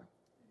for?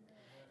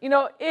 You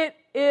know, it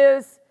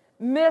is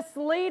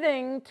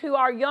misleading to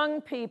our young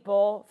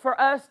people for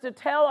us to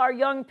tell our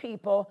young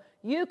people,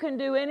 you can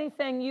do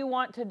anything you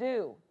want to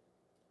do.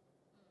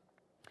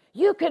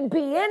 You can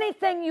be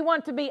anything you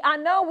want to be. I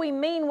know we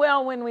mean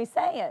well when we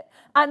say it.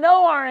 I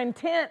know our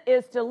intent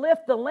is to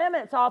lift the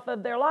limits off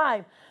of their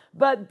life,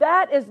 but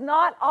that is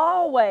not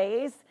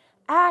always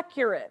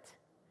accurate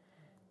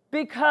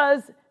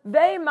because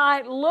they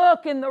might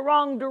look in the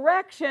wrong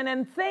direction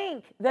and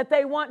think that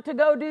they want to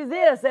go do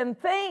this and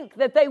think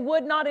that they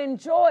would not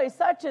enjoy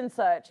such and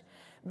such.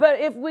 But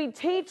if we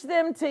teach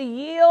them to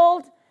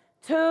yield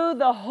to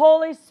the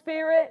Holy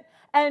Spirit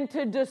and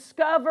to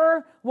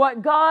discover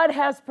what God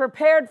has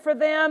prepared for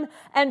them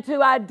and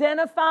to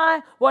identify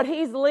what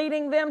He's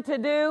leading them to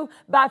do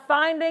by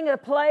finding a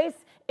place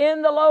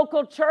in the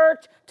local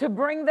church to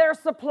bring their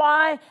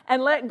supply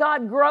and let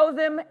God grow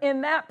them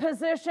in that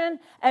position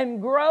and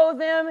grow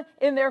them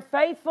in their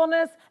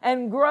faithfulness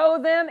and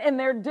grow them in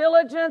their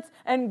diligence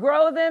and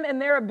grow them in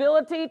their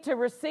ability to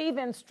receive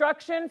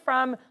instruction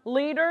from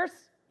leaders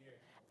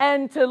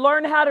and to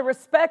learn how to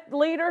respect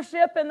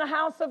leadership in the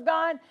house of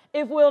God.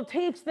 If we'll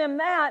teach them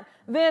that,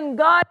 then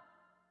God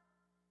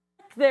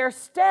will take their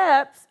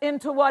steps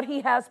into what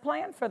He has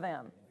planned for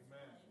them.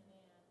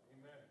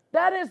 Amen.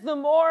 That is the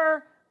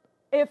more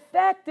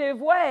effective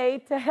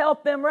way to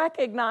help them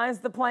recognize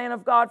the plan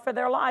of God for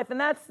their life. And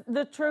that's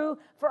the true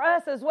for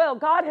us as well.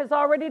 God has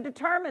already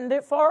determined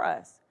it for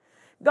us.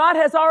 God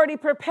has already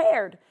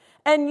prepared.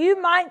 And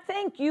you might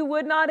think you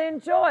would not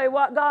enjoy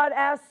what God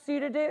asks you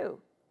to do.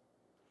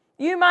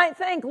 You might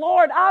think,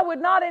 Lord, I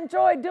would not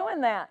enjoy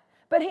doing that.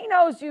 But He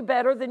knows you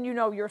better than you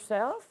know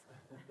yourself.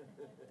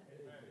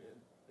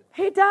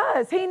 He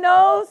does. He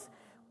knows.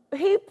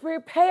 He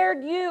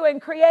prepared you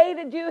and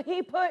created you.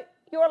 He put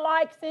your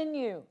likes in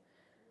you.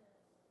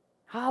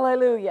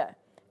 Hallelujah.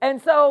 And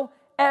so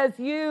as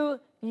you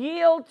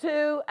yield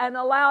to and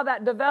allow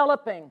that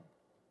developing,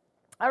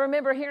 I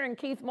remember hearing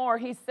Keith Moore,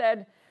 he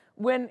said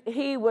when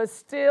he was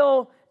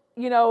still,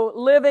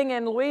 living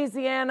in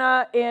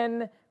Louisiana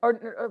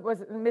or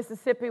was it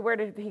Mississippi? Where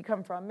did he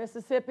come from?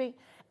 Mississippi.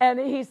 And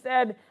he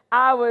said,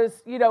 I was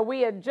still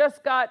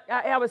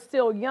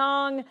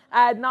young.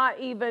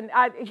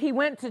 He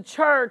went to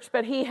church,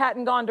 but he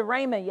hadn't gone to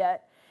Rhema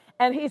yet.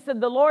 And he said,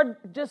 the Lord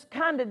just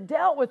kind of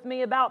dealt with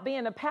me about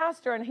being a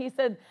pastor. And he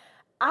said,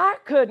 I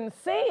couldn't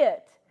see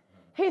it.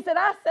 He said,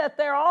 I sat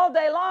there all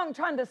day long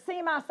trying to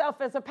see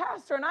myself as a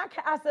pastor. And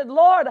I said,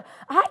 Lord,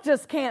 I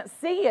just can't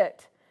see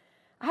it.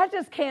 I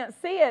just can't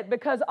see it,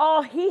 because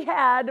all he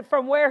had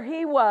from where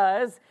he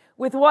was,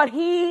 with what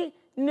he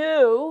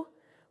knew,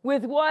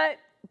 with what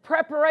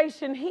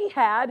preparation he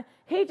had,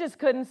 he just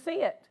couldn't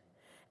see it.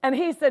 And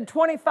he said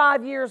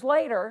 25 years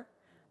later,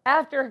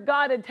 after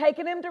God had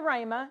taken him to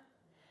Rhema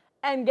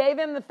and gave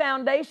him the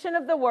foundation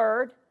of the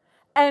word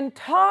and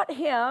taught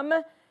him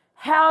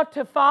how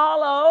to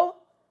follow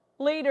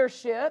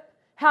leadership,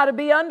 how to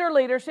be under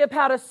leadership,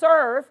 how to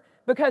serve,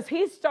 because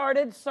he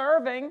started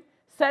serving,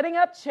 setting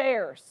up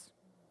chairs.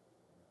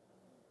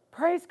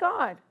 Praise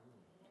God.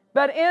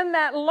 But in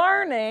that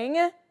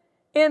learning,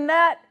 in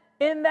that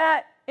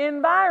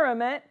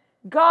environment,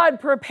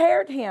 God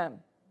prepared him.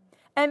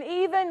 And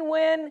even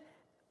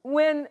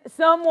when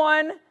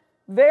someone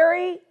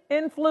very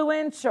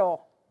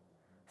influential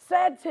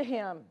said to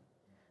him,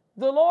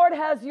 the Lord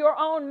has your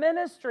own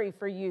ministry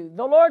for you.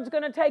 The Lord's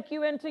going to take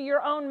you into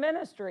your own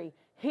ministry.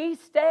 He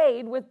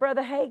stayed with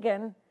Brother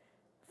Hagin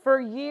for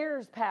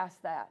years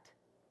past that.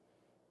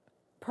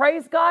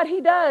 Praise God,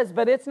 he does,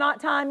 but it's not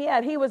time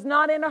yet. He was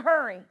not in a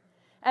hurry.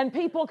 And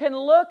people can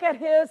look at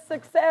his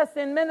success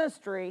in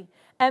ministry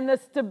and the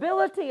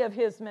stability of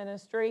his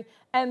ministry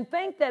and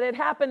think that it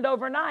happened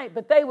overnight,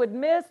 but they would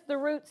miss the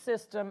root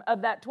system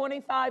of that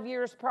 25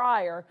 years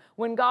prior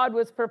when God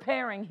was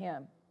preparing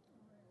him.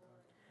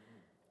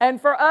 And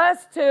for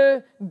us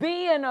to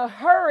be in a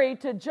hurry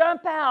to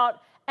jump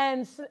out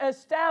and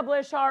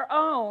establish our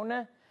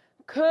own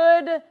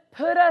could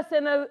put us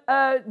in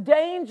a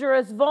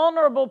dangerous,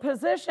 vulnerable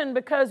position,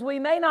 because we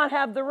may not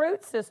have the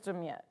root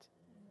system yet.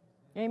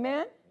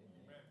 Amen?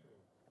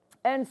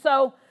 And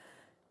so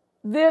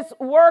this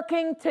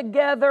working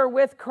together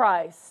with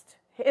Christ,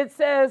 it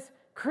says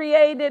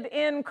created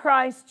in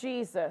Christ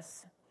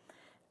Jesus.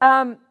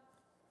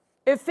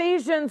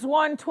 Ephesians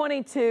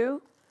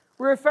 1:22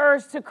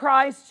 refers to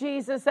Christ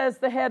Jesus as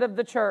the head of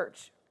the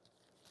church.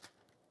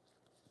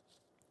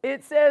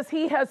 It says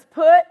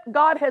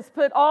God has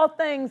put all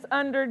things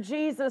under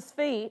Jesus'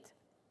 feet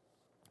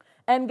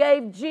and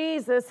gave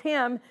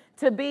him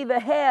to be the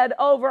head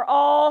over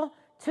all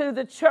to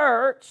the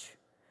church,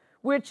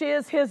 which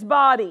is his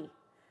body.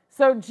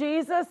 So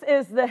Jesus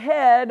is the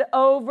head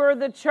over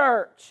the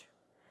church.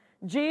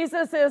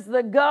 Jesus is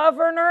the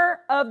governor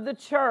of the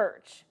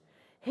church.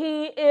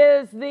 He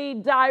is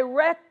the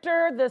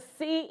director, the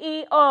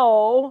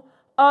CEO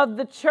of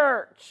the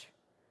church,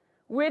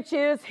 which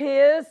is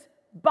his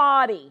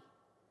body.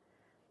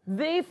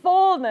 The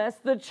fullness,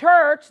 the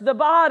church, the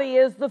body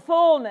is the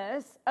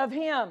fullness of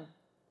him.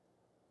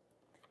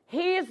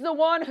 He's the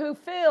one who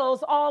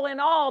fills all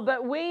in all,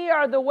 but we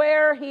are the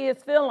where he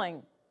is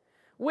filling.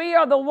 We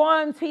are the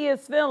ones he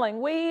is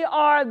filling. We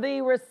are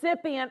the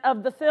recipient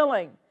of the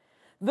filling.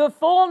 The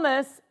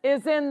fullness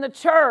is in the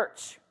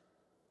church.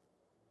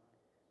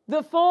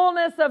 The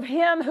fullness of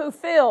him who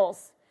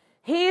fills.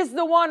 He's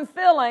the one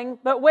filling,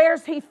 but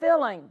where's he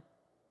filling?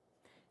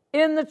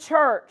 In the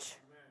church.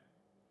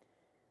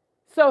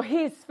 So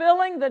he's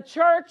filling the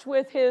church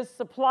with his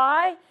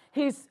supply.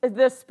 He's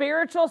the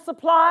spiritual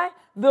supply,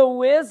 the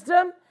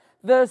wisdom,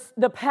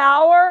 the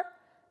power,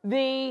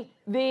 the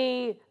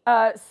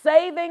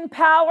saving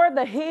power,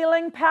 the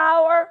healing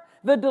power,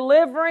 the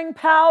delivering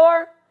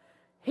power.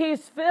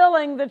 He's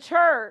filling the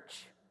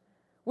church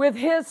with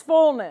his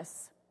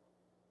fullness.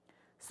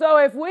 So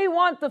if we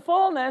want the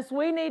fullness,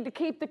 we need to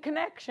keep the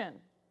connection.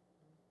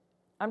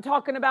 I'm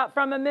talking about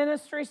from a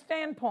ministry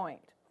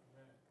standpoint.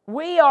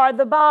 We are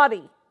the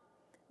body.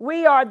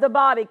 We are the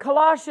body.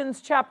 Colossians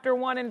chapter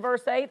 1 and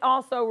verse 8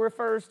 also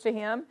refers to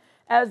him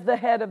as the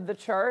head of the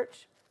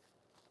church.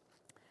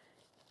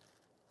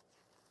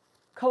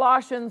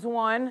 Colossians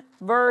 1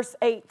 verse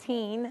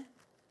 18.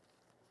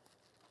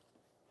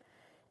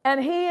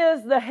 And he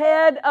is the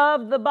head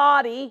of the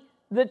body,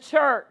 the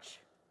church.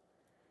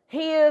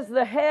 He is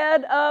the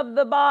head of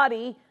the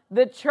body,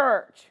 the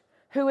church,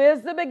 who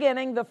is the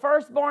beginning, the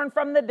firstborn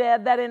from the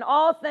dead, that in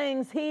all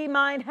things he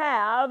might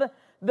have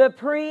the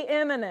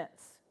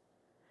preeminence.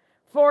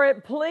 For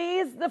it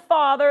pleased the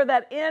Father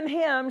that in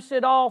him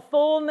should all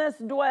fullness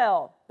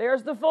dwell.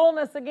 There's the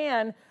fullness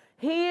again.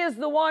 He is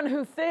the one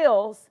who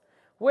fills.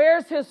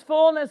 Where's his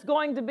fullness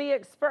going to be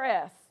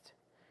expressed?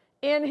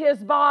 In his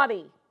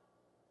body.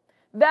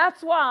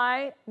 That's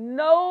why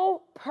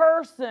no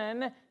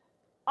person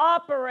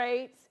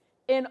operates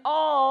in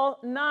all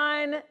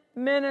 9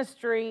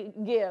 ministry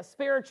gifts,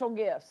 spiritual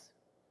gifts.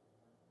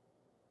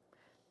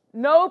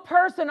 No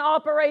person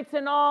operates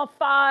in all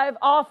 5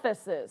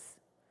 offices.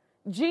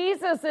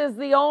 Jesus is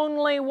the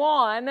only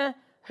one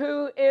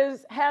who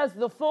has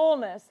the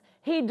fullness.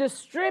 He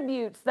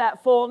distributes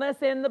that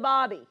fullness in the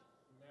body.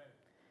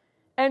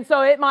 And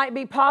so it might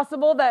be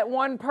possible that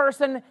one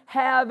person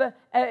have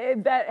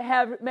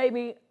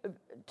maybe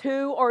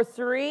 2 or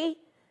 3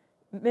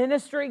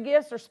 ministry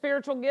gifts or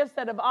spiritual gifts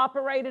that have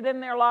operated in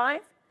their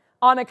life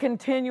on a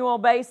continual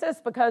basis,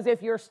 because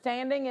if you're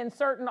standing in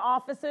certain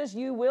offices,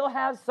 you will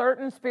have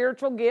certain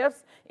spiritual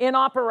gifts in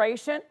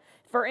operation.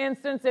 For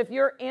instance, if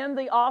you're in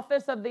the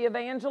office of the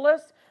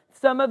evangelist,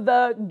 some of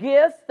the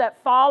gifts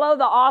that follow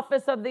the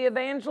office of the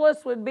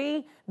evangelist would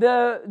be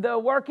the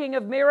working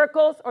of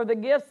miracles or the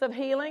gifts of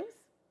healings.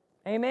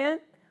 Amen?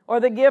 Or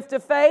the gift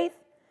of faith,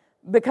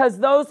 because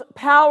those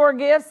power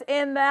gifts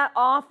in that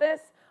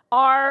office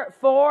are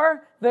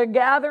for the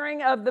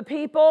gathering of the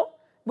people.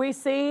 We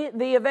see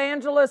the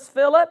evangelist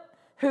Philip,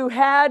 who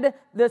had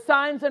the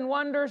signs and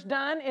wonders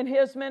done in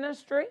his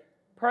ministry.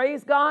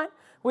 Praise God.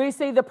 We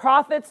see the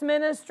prophet's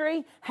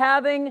ministry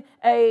having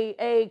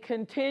a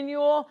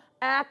continual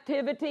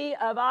activity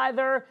of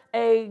either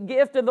a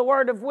gift of the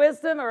word of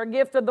wisdom or a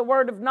gift of the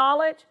word of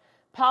knowledge,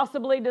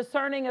 possibly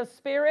discerning of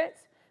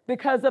spirits,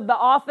 because of the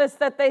office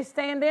that they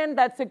stand in.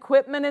 That's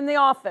equipment in the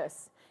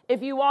office.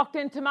 If you walked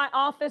into my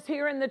office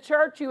here in the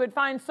church, you would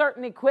find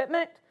certain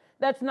equipment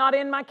that's not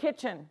in my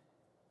kitchen,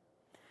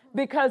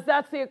 because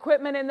that's the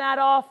equipment in that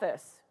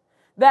office.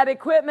 That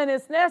equipment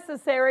is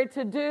necessary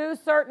to do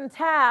certain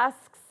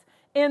tasks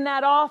in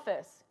that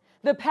office.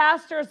 The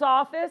pastor's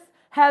office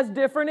has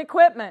different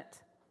equipment.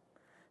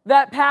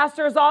 That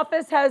pastor's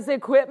office has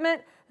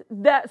equipment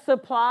that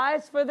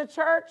supplies for the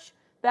church,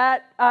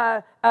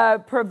 that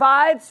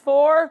provides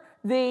for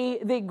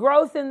the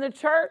growth in the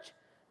church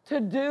to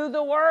do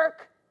the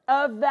work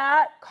of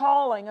that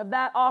calling, of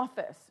that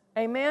office.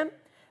 Amen?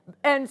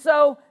 And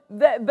so,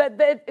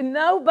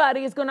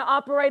 nobody is going to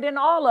operate in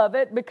all of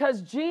it,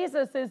 because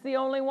Jesus is the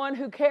only one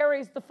who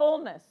carries the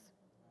fullness.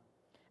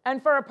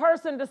 And for a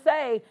person to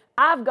say,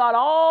 I've got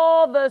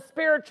all the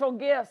spiritual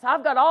gifts,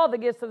 I've got all the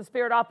gifts of the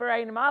Spirit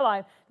operating in my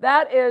life,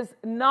 that is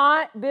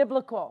not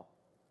biblical.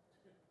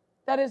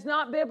 That is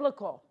not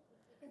biblical.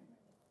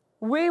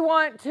 We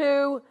want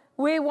to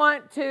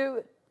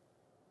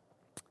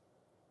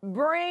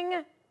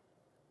bring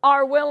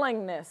our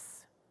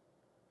willingness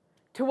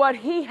to what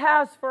He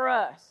has for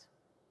us,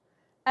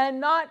 and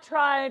not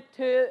try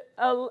to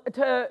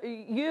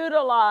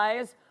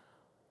utilize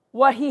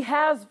what He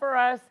has for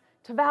us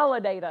to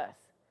validate us.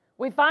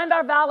 We find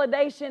our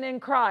validation in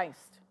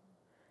Christ,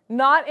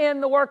 not in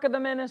the work of the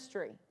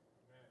ministry.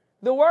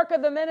 The work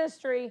of the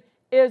ministry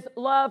is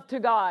love to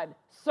God,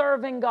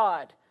 serving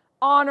God,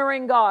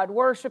 honoring God,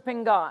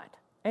 worshiping God.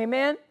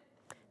 Amen?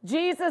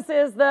 Jesus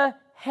is the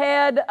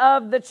head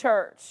of the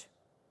church.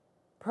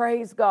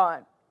 Praise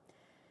God.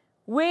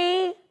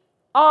 We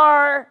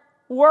are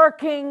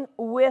working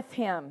with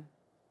Him.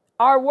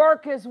 Our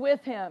work is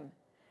with Him.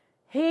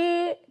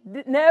 He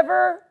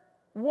never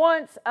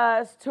wants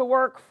us to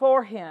work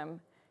for Him.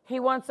 He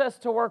wants us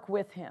to work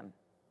with Him.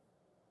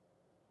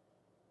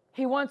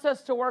 He wants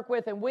us to work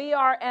with Him. We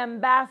are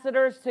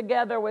ambassadors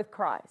together with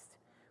Christ.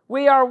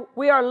 We are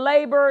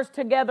laborers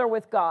together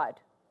with God.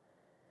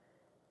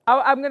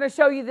 I'm going to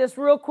show you this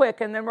real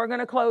quick, and then we're going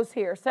to close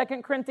here.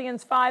 2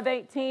 Corinthians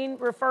 5:18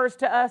 refers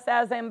to us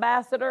as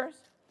ambassadors.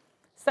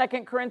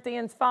 2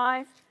 Corinthians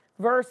 5,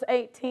 verse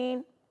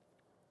 18,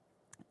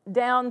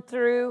 down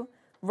through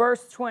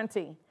verse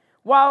 20.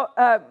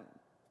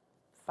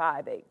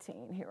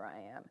 5:18, here I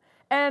am.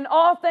 And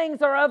all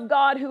things are of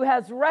God, who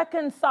has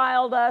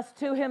reconciled us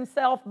to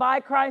Himself by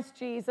Christ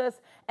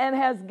Jesus, and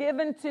has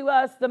given to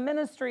us the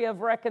ministry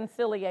of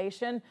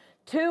reconciliation,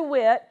 to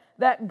wit,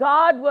 that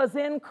God was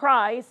in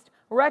Christ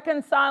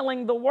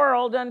reconciling the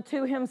world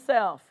unto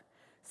Himself.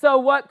 So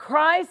what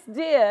Christ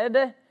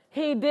did,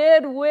 He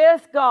did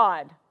with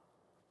God.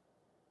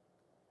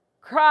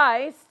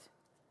 Christ,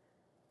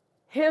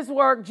 His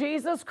work,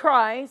 Jesus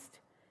Christ,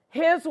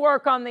 His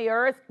work on the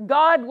earth,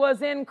 God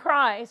was in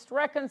Christ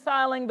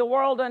reconciling the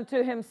world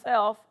unto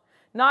Himself,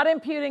 not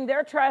imputing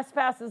their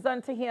trespasses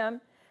unto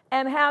Him,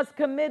 and has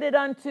committed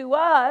unto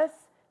us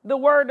the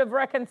word of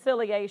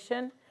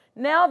reconciliation.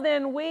 Now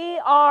then, we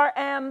are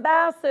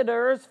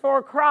ambassadors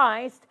for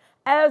Christ,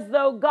 as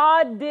though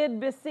God did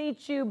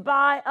beseech you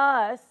by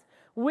us.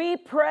 We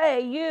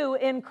pray you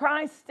in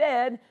Christ's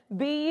stead,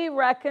 be ye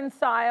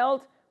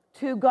reconciled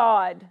to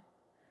God.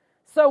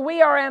 So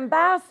we are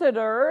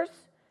ambassadors,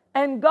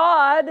 and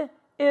God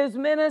is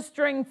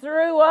ministering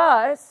through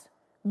us,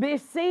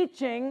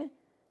 beseeching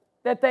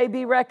that they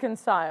be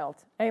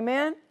reconciled.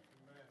 Amen?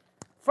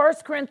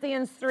 1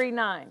 Corinthians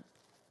 3:9.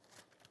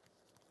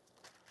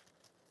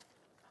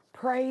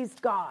 Praise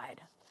God.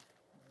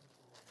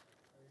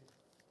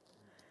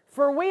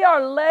 For we are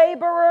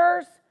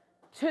laborers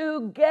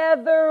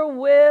together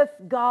with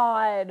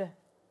God.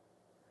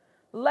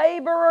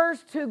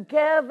 Laborers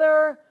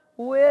together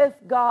with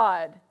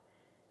God.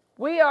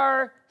 We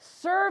are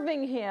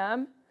serving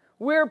Him.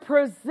 We're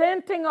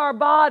presenting our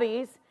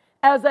bodies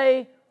as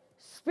a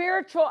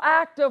spiritual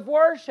act of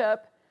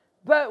worship,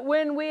 but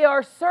when we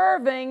are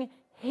serving,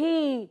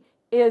 He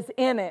is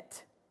in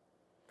it.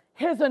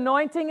 His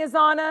anointing is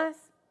on us.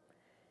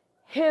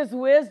 His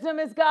wisdom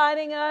is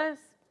guiding us.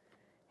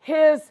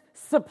 His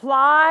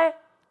supply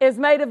is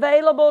made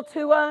available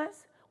to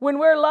us. When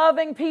we're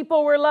loving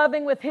people, we're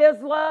loving with His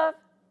love.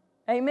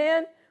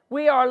 Amen.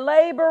 We are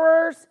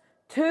laborers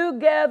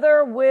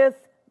together with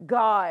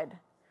God.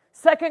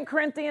 2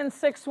 Corinthians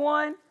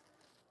 6:1.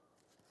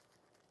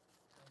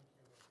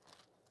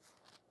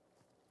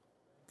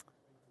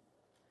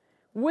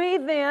 We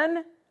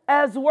then,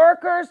 as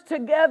workers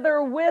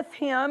together with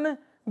Him,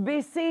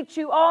 beseech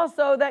you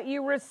also that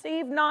you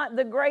receive not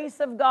the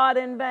grace of God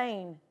in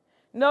vain.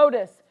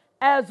 Notice,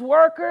 as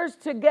workers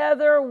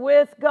together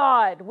with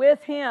God,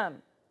 with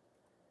Him.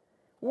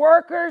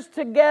 Workers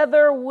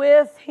together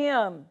with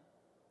Him.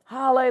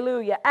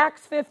 Hallelujah.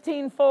 Acts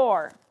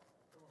 15:4.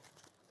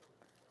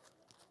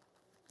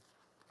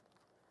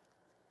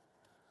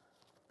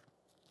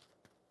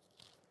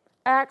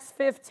 Acts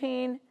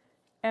 15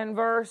 and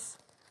verse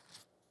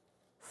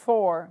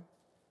 4.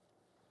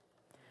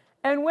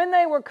 And when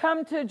they were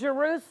come to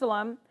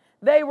Jerusalem,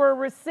 they were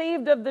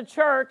received of the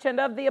church and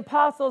of the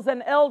apostles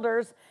and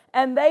elders,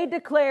 and they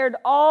declared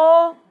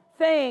all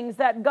things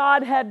that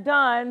God had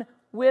done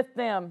with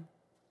them.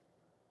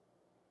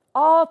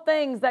 All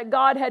things that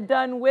God had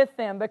done with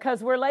them,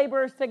 because we're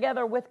laborers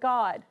together with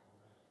God.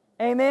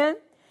 Amen?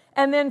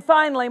 And then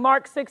finally,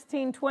 Mark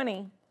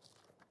 16:20.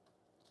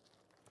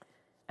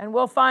 And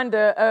we'll find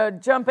a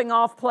jumping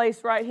off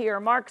place right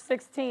here. Mark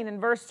 16 and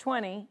verse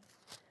 20.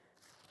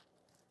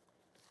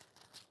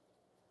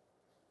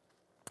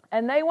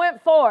 And they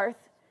went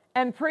forth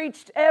and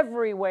preached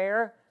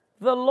everywhere,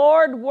 the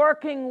Lord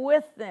working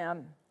with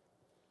them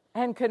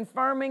and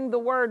confirming the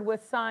word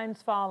with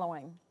signs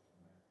following.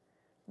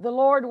 The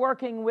Lord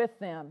working with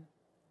them.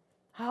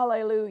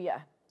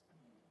 Hallelujah.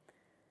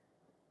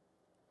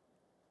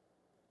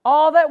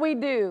 All that we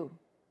do,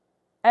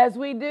 as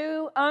we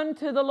do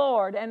unto the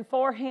Lord and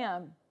for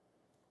Him,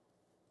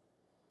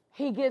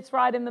 He gets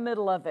right in the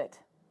middle of it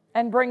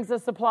and brings a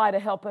supply to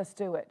help us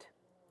do it.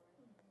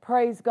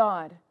 Praise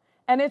God.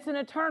 And it's an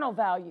eternal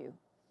value.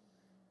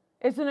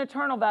 It's an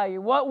eternal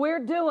value. What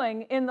we're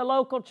doing in the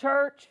local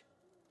church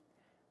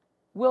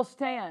will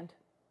stand.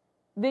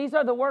 These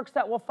are the works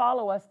that will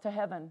follow us to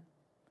heaven.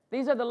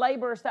 These are the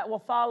laborers that will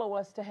follow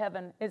us to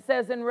heaven. It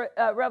says in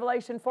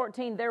Revelation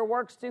 14, their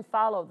works do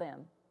follow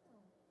them.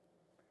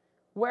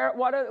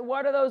 What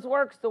are those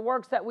works? The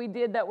works that we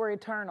did that were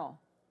eternal.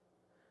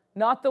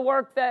 Not the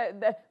work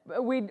that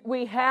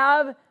we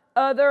have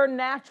other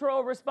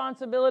natural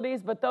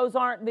responsibilities, but those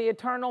aren't the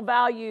eternal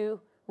value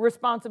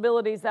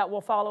responsibilities that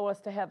will follow us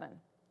to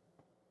heaven.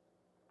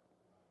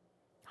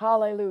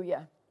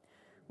 Hallelujah.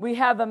 We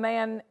have a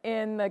man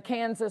in the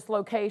Kansas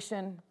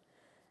location.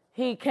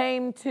 He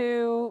came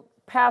to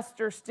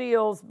Pastor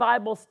Steele's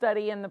Bible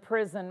study in the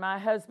prison. My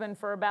husband,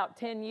 for about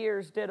 10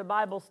 years, did a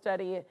Bible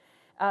study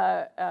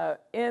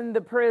in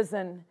the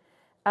prison.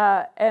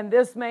 And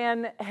this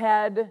man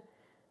had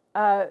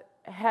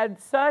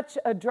such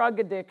a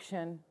drug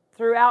addiction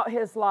throughout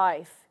his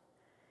life.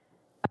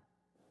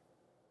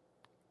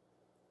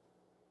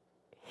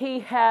 He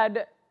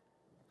had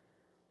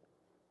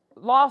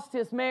lost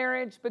his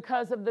marriage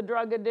because of the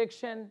drug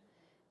addiction.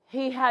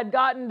 He had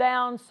gotten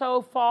down so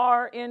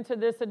far into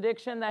this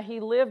addiction that he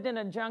lived in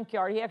a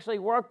junkyard. He actually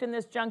worked in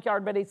this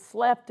junkyard, but he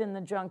slept in the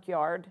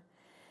junkyard.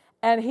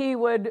 And he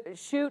would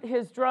shoot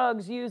his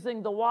drugs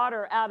using the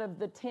water out of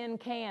the tin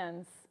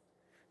cans,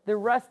 the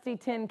rusty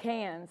tin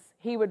cans.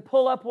 He would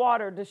pull up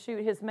water to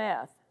shoot his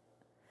meth.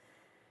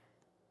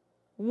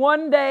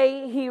 One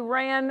day he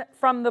ran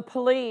from the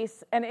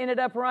police and ended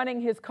up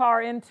running his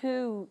car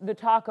into the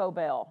Taco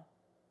Bell.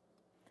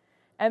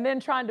 And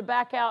then trying to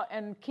back out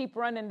and keep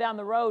running down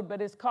the road,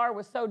 but his car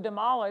was so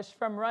demolished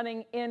from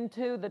running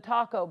into the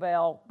Taco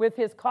Bell with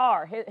his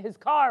car. His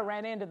car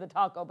ran into the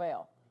Taco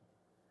Bell.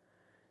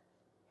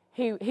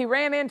 He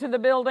ran into the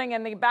building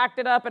and he backed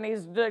it up, and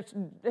he's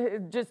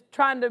just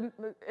trying to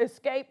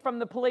escape from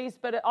the police,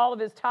 but all of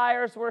his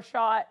tires were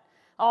shot.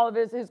 All of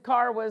his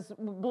car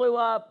blew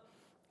up.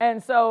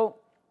 And so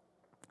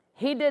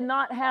he did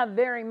not have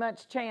very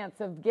much chance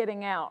of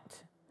getting out.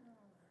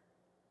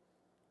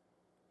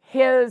 He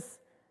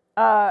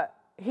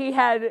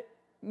had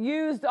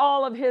used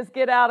all of his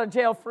get out of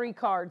jail free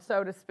card,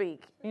 so to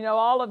speak. You know,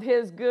 all of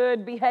his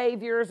good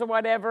behaviors or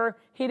whatever,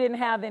 he didn't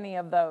have any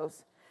of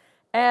those.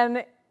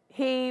 And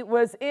he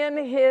was in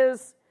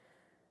his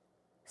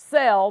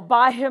cell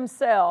by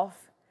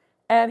himself,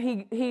 and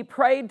he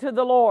prayed to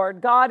the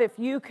Lord, God, if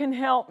you can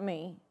help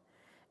me.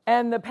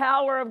 And the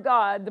power of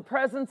God, the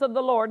presence of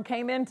the Lord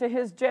came into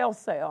his jail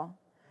cell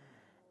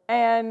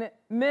and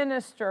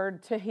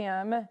ministered to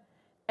him.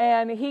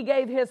 And he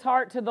gave his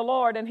heart to the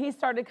Lord, and he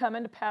started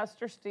coming to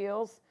Pastor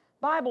Steele's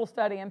Bible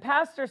study. And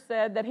Pastor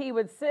said that he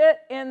would sit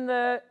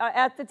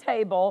at the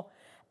table,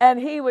 and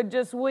he would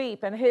just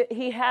weep. And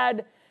he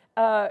had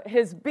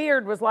his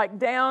beard was like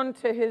down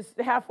to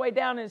halfway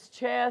down his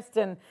chest,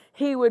 and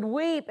he would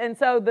weep. And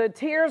so the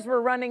tears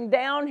were running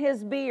down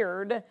his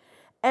beard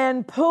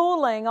and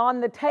pooling on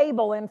the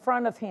table in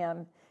front of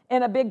him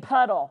in a big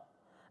puddle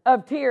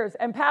of tears.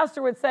 And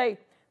pastor would say,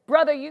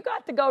 "Brother, you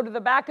got to go to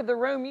the back of the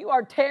room. You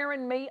are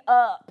tearing me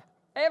up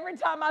every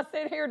time I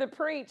sit here to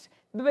preach,"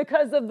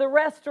 because of the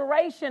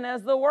restoration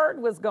as the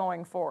word was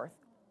going forth.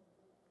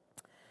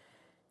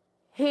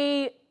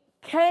 He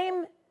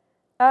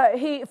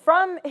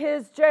from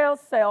his jail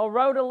cell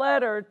wrote a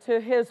letter to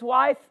his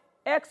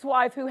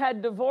ex-wife who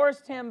had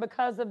divorced him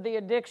because of the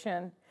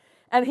addiction.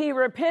 And he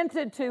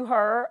repented to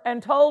her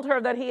and told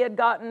her that he had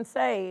gotten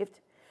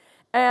saved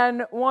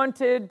and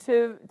wanted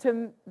to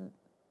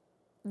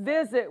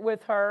visit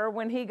with her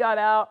when he got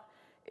out,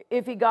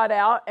 if he got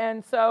out.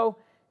 And so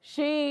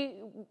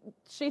she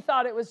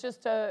thought it was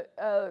just a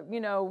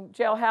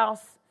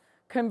jailhouse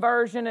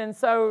conversion, and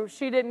so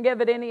she didn't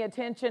give it any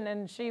attention,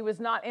 and she was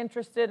not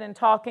interested in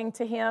talking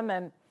to him.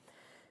 And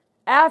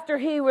after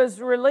he was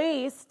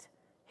released,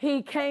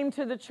 he came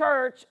to the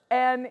church,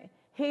 and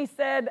he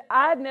said,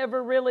 "I'd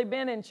never really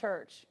been in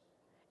church."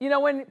 You know,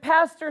 when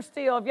Pastor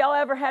Steele, if y'all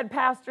ever had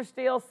Pastor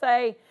Steele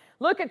say,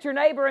 look at your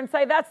neighbor and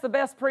say, "That's the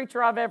best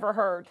preacher I've ever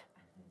heard."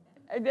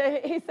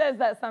 He says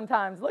that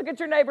sometimes. Look at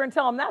your neighbor and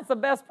tell him, "That's the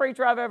best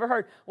preacher I've ever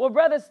heard." Well,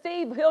 Brother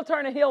Steve, he'll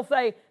turn and he'll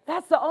say,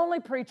 "That's the only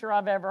preacher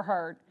I've ever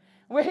heard."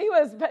 Well,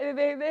 it's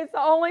the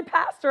only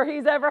pastor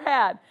he's ever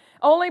had,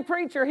 only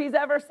preacher he's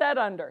ever sat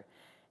under.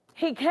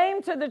 He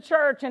came to the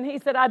church and he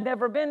said, "I'd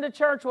never been to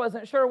church,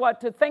 wasn't sure what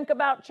to think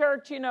about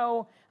church. You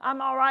know, I'm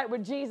all right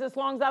with Jesus as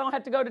long as I don't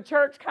have to go to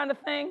church," kind of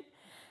thing.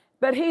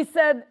 But he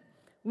said,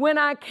 "When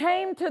I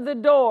came to the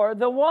door,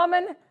 the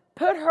woman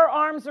put her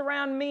arms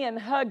around me and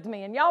hugged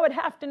me." And y'all would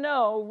have to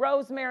know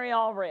Rosemary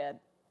Allred.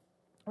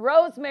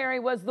 Rosemary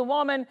was the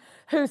woman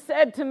who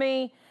said to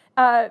me,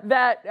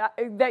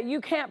 that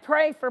you can't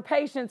pray for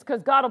patience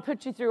because God will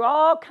put you through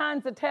all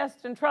kinds of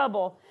tests and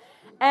trouble.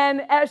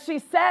 And as she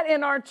sat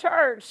in our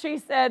church, she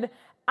said,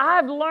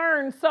 "I've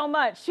learned so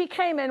much." She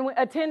came and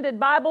attended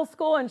Bible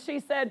school, and she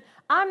said,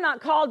 "I'm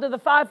not called to the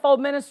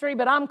fivefold ministry,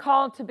 but I'm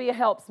called to be a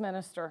helps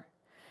minister."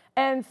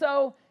 And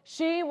so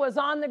she was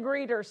on the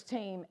greeters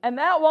team, and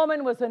that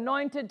woman was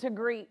anointed to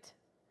greet.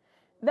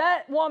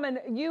 That woman,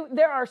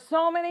 there are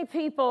so many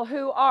people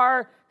who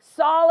are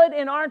solid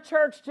in our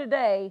church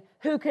today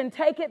who can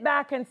take it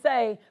back and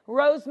say,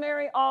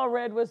 Rosemary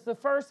Allred was the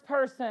first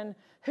person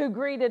who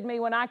greeted me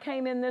when I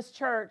came in this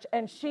church,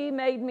 and she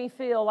made me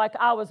feel like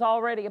I was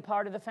already a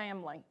part of the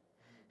family.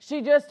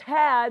 She just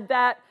had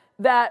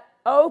that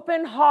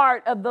open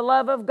heart of the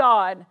love of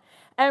God.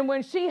 And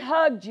when she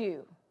hugged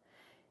you,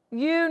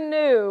 you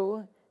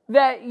knew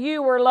that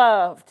you were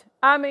loved.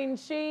 I mean,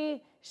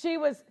 she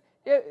was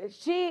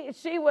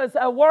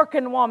a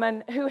working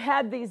woman who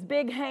had these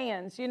big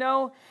hands, you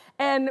know,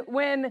 and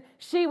when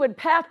she would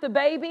pat the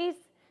babies,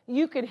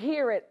 you could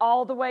hear it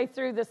all the way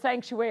through the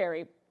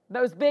sanctuary.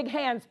 Those big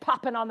hands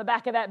popping on the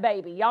back of that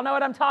baby. Y'all know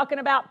what I'm talking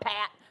about?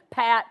 Pat,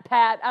 pat,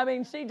 pat. I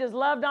mean, she just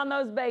loved on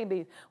those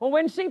babies. Well,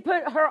 when she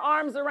put her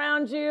arms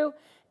around you,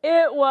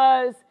 it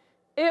was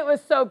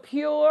so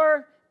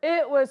pure.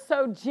 It was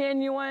so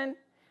genuine.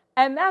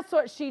 And that's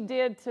what she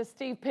did to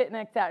Steve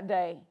Pitnick that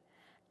day.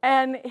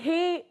 And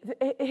he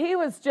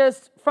was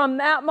just, from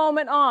that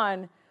moment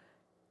on,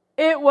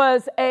 it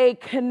was a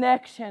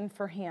connection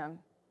for him.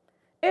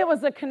 It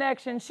was a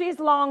connection. She's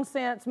long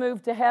since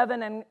moved to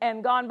heaven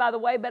and gone by the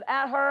way, but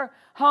at her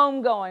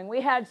homegoing, we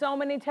had so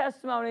many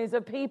testimonies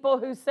of people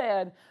who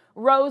said,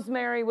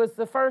 Rosemary was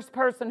the first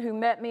person who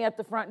met me at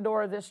the front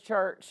door of this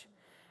church.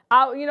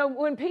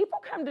 When people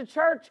come to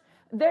church,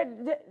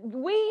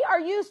 we are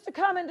used to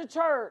coming to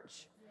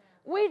church.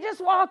 We just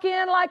walk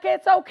in like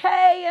it's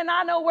okay and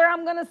I know where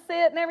I'm going to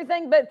sit and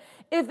everything. But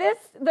if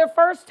it's their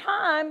first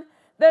time,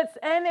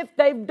 and if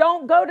they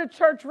don't go to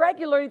church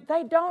regularly,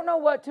 they don't know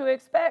what to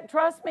expect.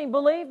 Trust me,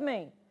 believe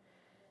me.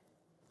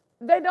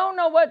 They don't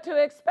know what to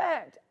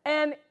expect.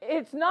 And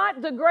it's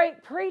not the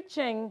great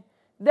preaching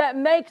that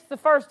makes the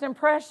first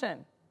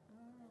impression.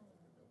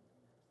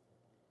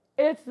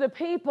 It's the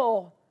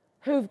people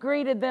who've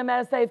greeted them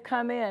as they've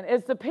come in.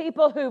 It's the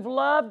people who've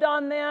loved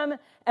on them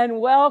and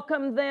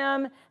welcomed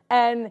them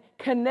and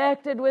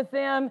connected with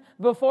them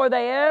before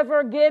they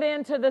ever get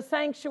into the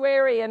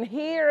sanctuary and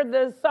hear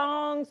the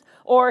songs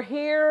or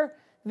hear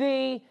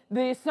the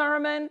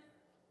sermon.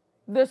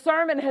 The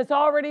sermon has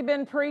already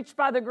been preached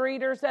by the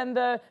greeters and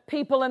the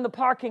people in the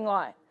parking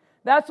lot.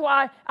 That's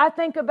why I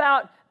think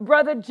about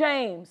Brother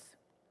James,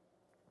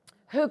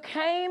 who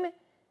came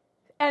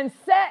and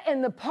sat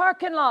in the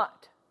parking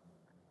lot.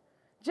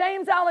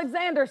 James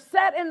Alexander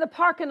sat in the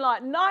parking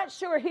lot, not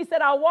sure. He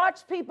said, I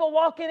watched people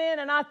walking in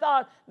and I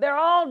thought, they're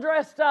all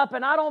dressed up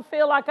and I don't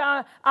feel like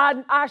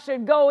I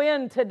should go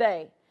in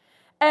today.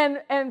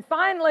 And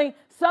finally,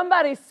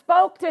 somebody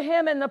spoke to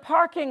him in the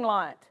parking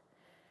lot.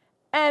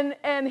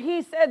 And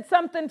he said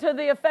something to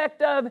the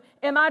effect of,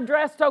 am I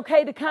dressed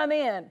okay to come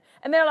in?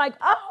 And they're like,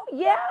 oh,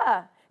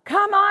 yeah,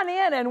 come on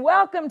in, and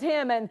welcomed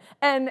him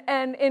and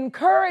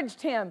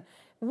encouraged him.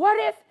 What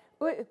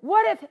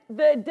What if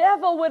the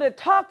devil would have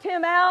talked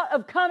him out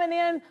of coming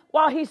in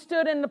while he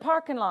stood in the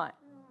parking lot?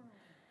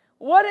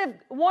 What if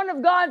one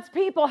of God's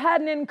people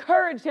hadn't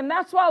encouraged him?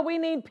 That's why we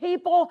need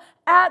people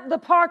at the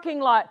parking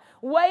lot,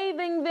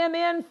 waving them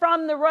in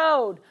from the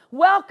road,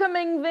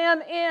 welcoming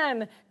them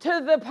in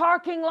to the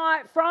parking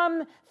lot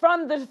from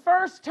the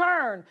first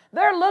turn.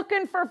 They're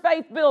looking for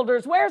faith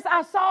builders.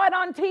 I saw it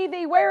on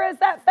TV. Where is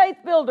that faith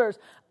builders?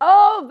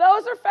 Oh,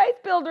 those are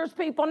faith builders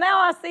people. Now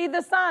I see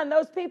the sign,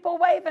 those people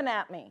waving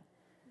at me.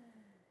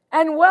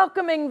 And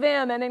welcoming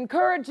them and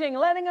encouraging,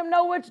 letting them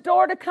know which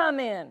door to come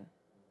in.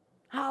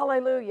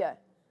 Hallelujah.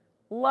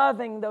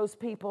 Loving those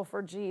people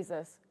for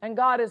Jesus. And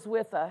God is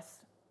with us.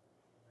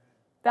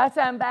 That's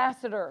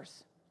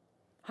ambassadors.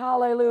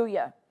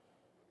 Hallelujah.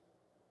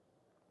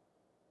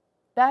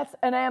 That's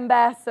an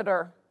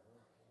ambassador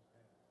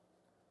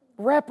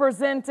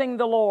representing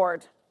the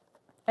Lord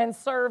and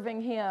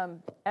serving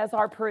Him as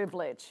our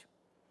privilege.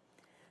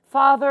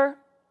 Father,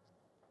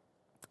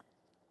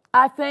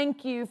 I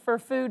thank you for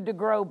food to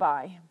grow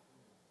by.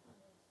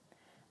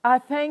 I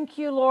thank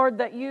you, Lord,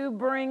 that you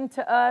bring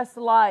to us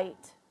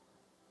light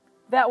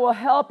that will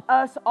help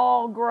us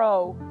all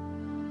grow.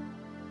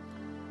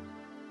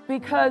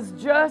 Because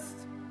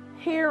just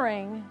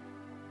hearing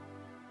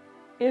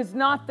is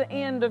not the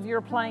end of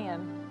your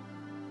plan.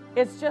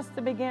 It's just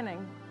the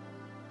beginning.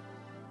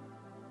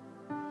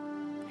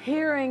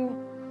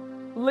 Hearing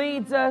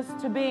leads us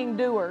to being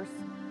doers.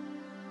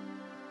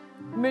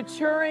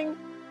 Maturing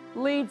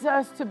leads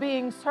us to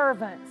being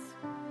servants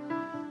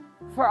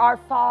for our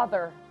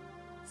Father.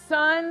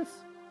 Sons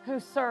who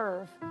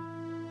serve.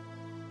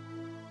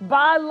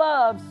 By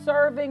love,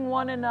 serving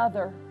one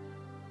another.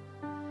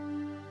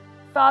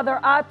 Father,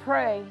 I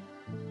pray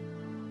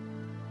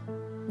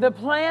the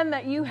plan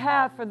that you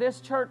have for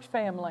this church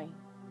family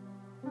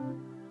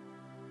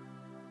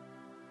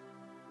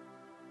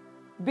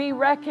be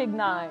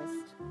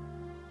recognized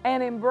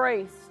and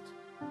embraced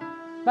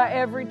by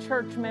every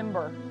church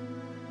member,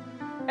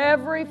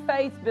 every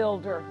faith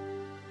builder,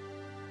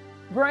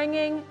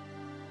 bringing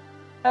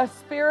a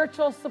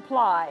spiritual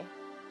supply,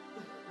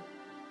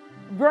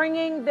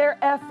 bringing their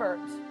effort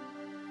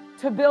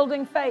to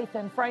building faith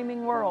and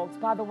framing worlds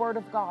by the Word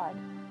of God.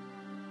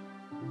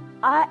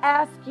 I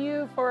ask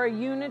you for a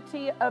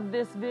unity of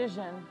this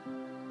vision.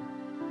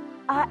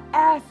 I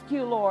ask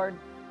you, Lord,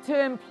 to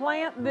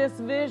implant this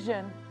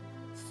vision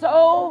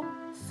so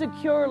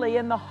securely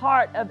in the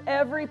heart of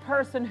every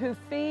person who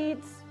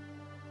feeds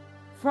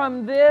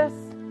from this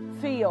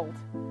field,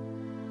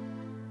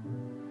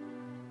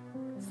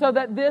 so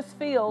that this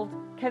field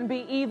can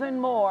be even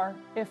more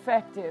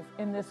effective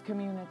in this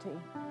community,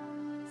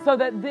 so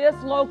that this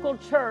local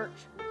church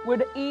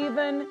would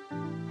even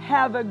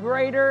have a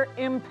greater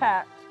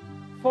impact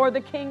for the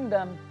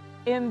kingdom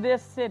in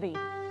this city.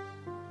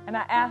 And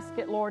I ask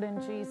it, Lord,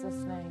 in Jesus'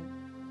 name.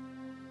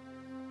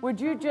 Would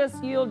you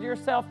just yield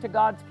yourself to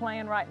God's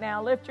plan right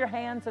now? Lift your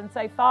hands and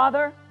say,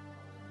 Father,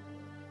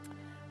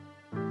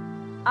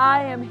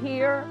 I am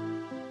here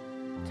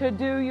to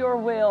do your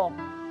will,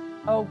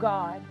 oh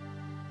God.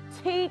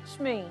 Teach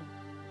me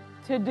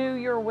to do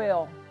your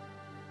will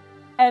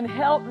and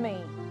help me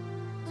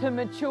to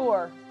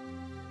mature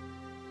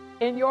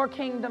in your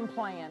kingdom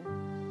plan.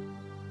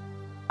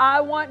 I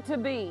want to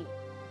be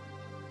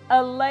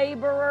a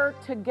laborer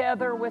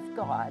together with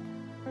God.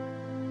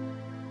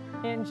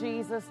 In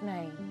Jesus'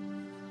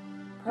 name.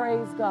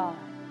 Praise God.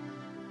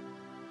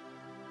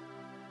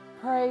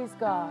 Praise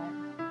God.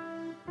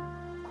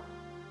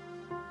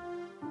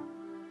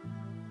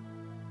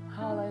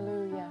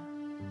 Hallelujah.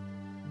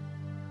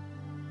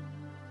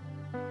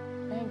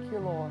 Thank you,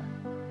 Lord.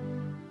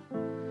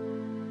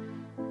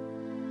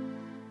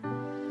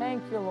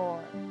 Thank you,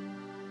 Lord.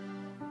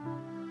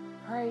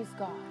 Praise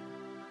God.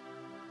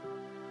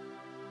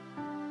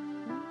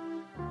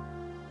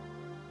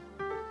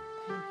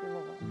 Thank you,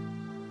 Lord.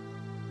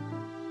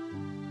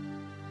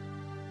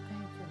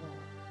 Thank you,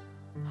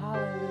 Lord.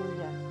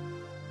 Hallelujah.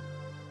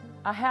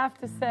 I have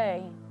to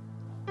say,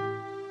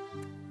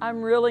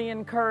 I'm really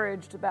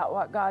encouraged about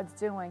what God's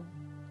doing.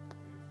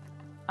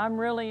 I'm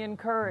really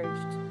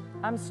encouraged.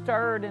 I'm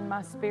stirred in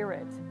my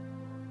spirit.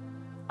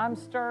 I'm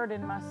stirred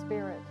in my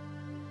spirit.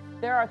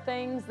 There are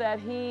things that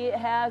He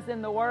has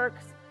in the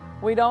works.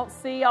 We don't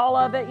see all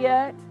of it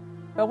yet,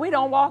 but we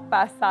don't walk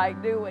by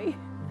sight, do we?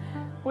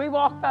 We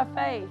walk by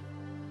faith.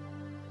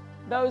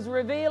 Those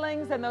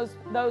revealings and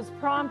those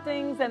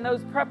promptings and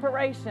those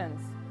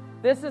preparations.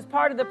 This is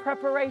part of the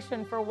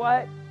preparation for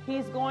what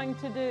He's going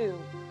to do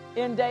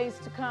in days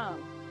to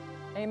come.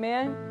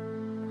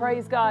 Amen?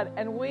 Praise God.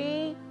 And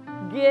we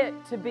get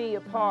to be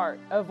a part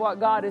of what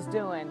God is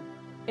doing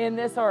in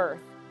this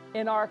earth,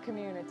 in our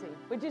community.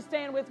 Would you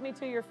stand with me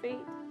to your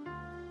feet?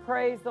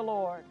 Praise the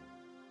Lord.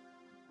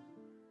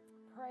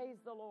 Praise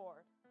the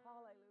Lord.